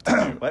what not to do.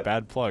 What?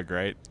 Bad plug,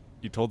 right?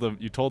 You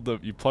plugged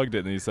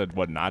it and you said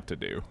what not to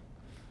do.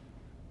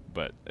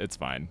 But it's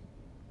fine.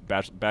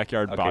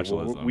 Backyard Okay,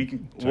 botulism.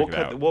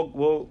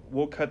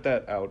 we'll cut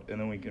that out, and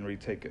then we can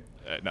retake it.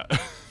 No.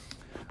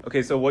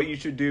 Okay, so what you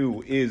should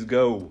do is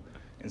go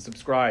and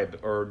subscribe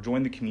or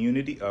join the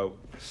community. Oh,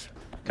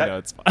 cut. No,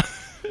 it's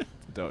fine.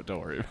 Don't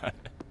worry about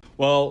it.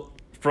 Well,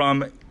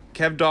 from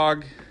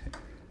KevDog,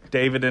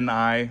 David, and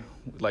I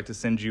would like to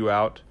send you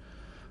out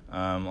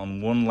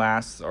on one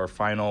last, our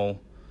final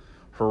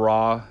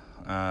hurrah.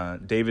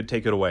 David,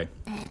 take it away.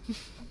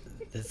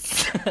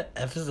 This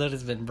episode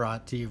has been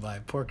brought to you by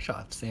Pork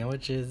Chop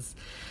Sandwiches,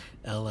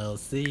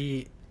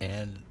 LLC,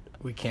 and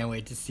we can't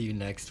wait to see you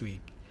next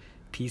week.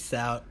 Peace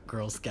out,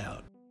 Girl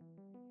Scout.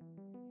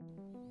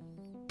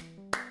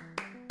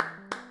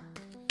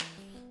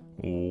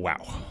 Wow.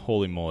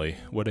 Holy moly.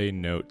 What a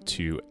note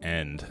to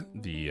end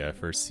the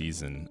first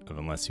season of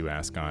Unless You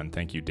Ask on.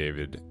 Thank you,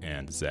 David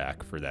and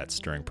Zach, for that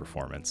stirring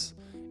performance.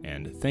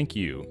 And thank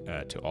you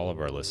to all of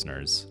our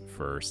listeners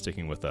for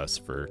sticking with us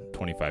for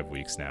 25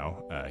 weeks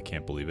now. I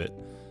can't believe it.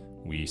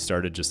 We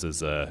started just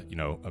as a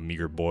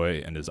meager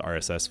boy and his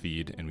RSS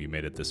feed, and we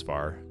made it this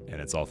far, and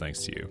it's all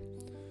thanks to you.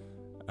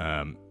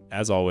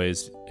 As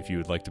always, if you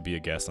would like to be a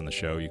guest on the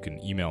show, you can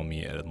email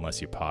me at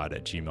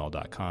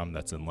unlessyapod@gmail.com.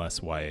 That's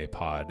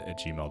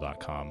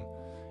unlessyapod@gmail.com.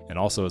 And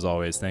also, as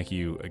always, thank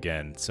you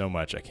again so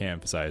much. I can't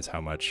emphasize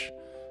how much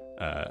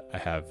I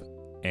have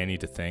Annie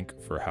to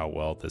thank for how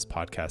well this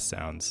podcast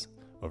sounds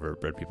over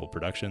at Bread People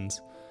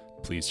Productions.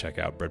 Please check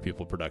out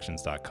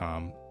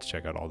breadpeopleproductions.com to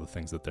check out all the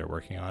things that they're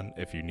working on.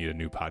 If you need a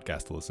new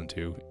podcast to listen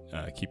to,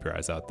 keep your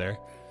eyes out there.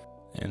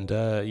 And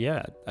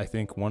I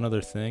think one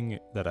other thing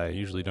that I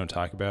usually don't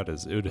talk about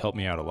is it would help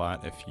me out a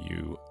lot if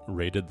you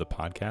rated the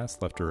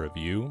podcast, left a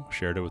review,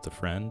 shared it with a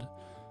friend.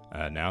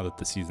 Now that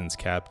the season's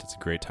capped, it's a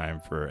great time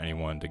for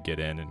anyone to get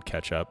in and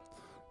catch up,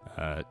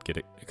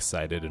 get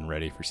excited and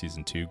ready for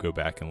season 2. Go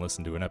back and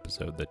listen to an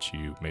episode that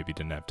you maybe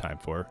didn't have time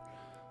for.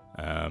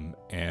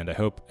 And I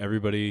hope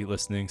everybody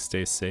listening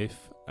stays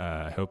safe.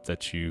 I hope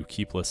that you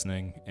keep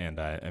listening, and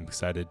I am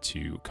excited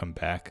to come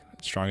back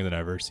stronger than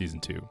ever, season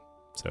 2.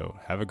 So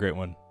have a great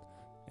one,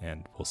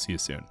 and we'll see you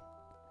soon.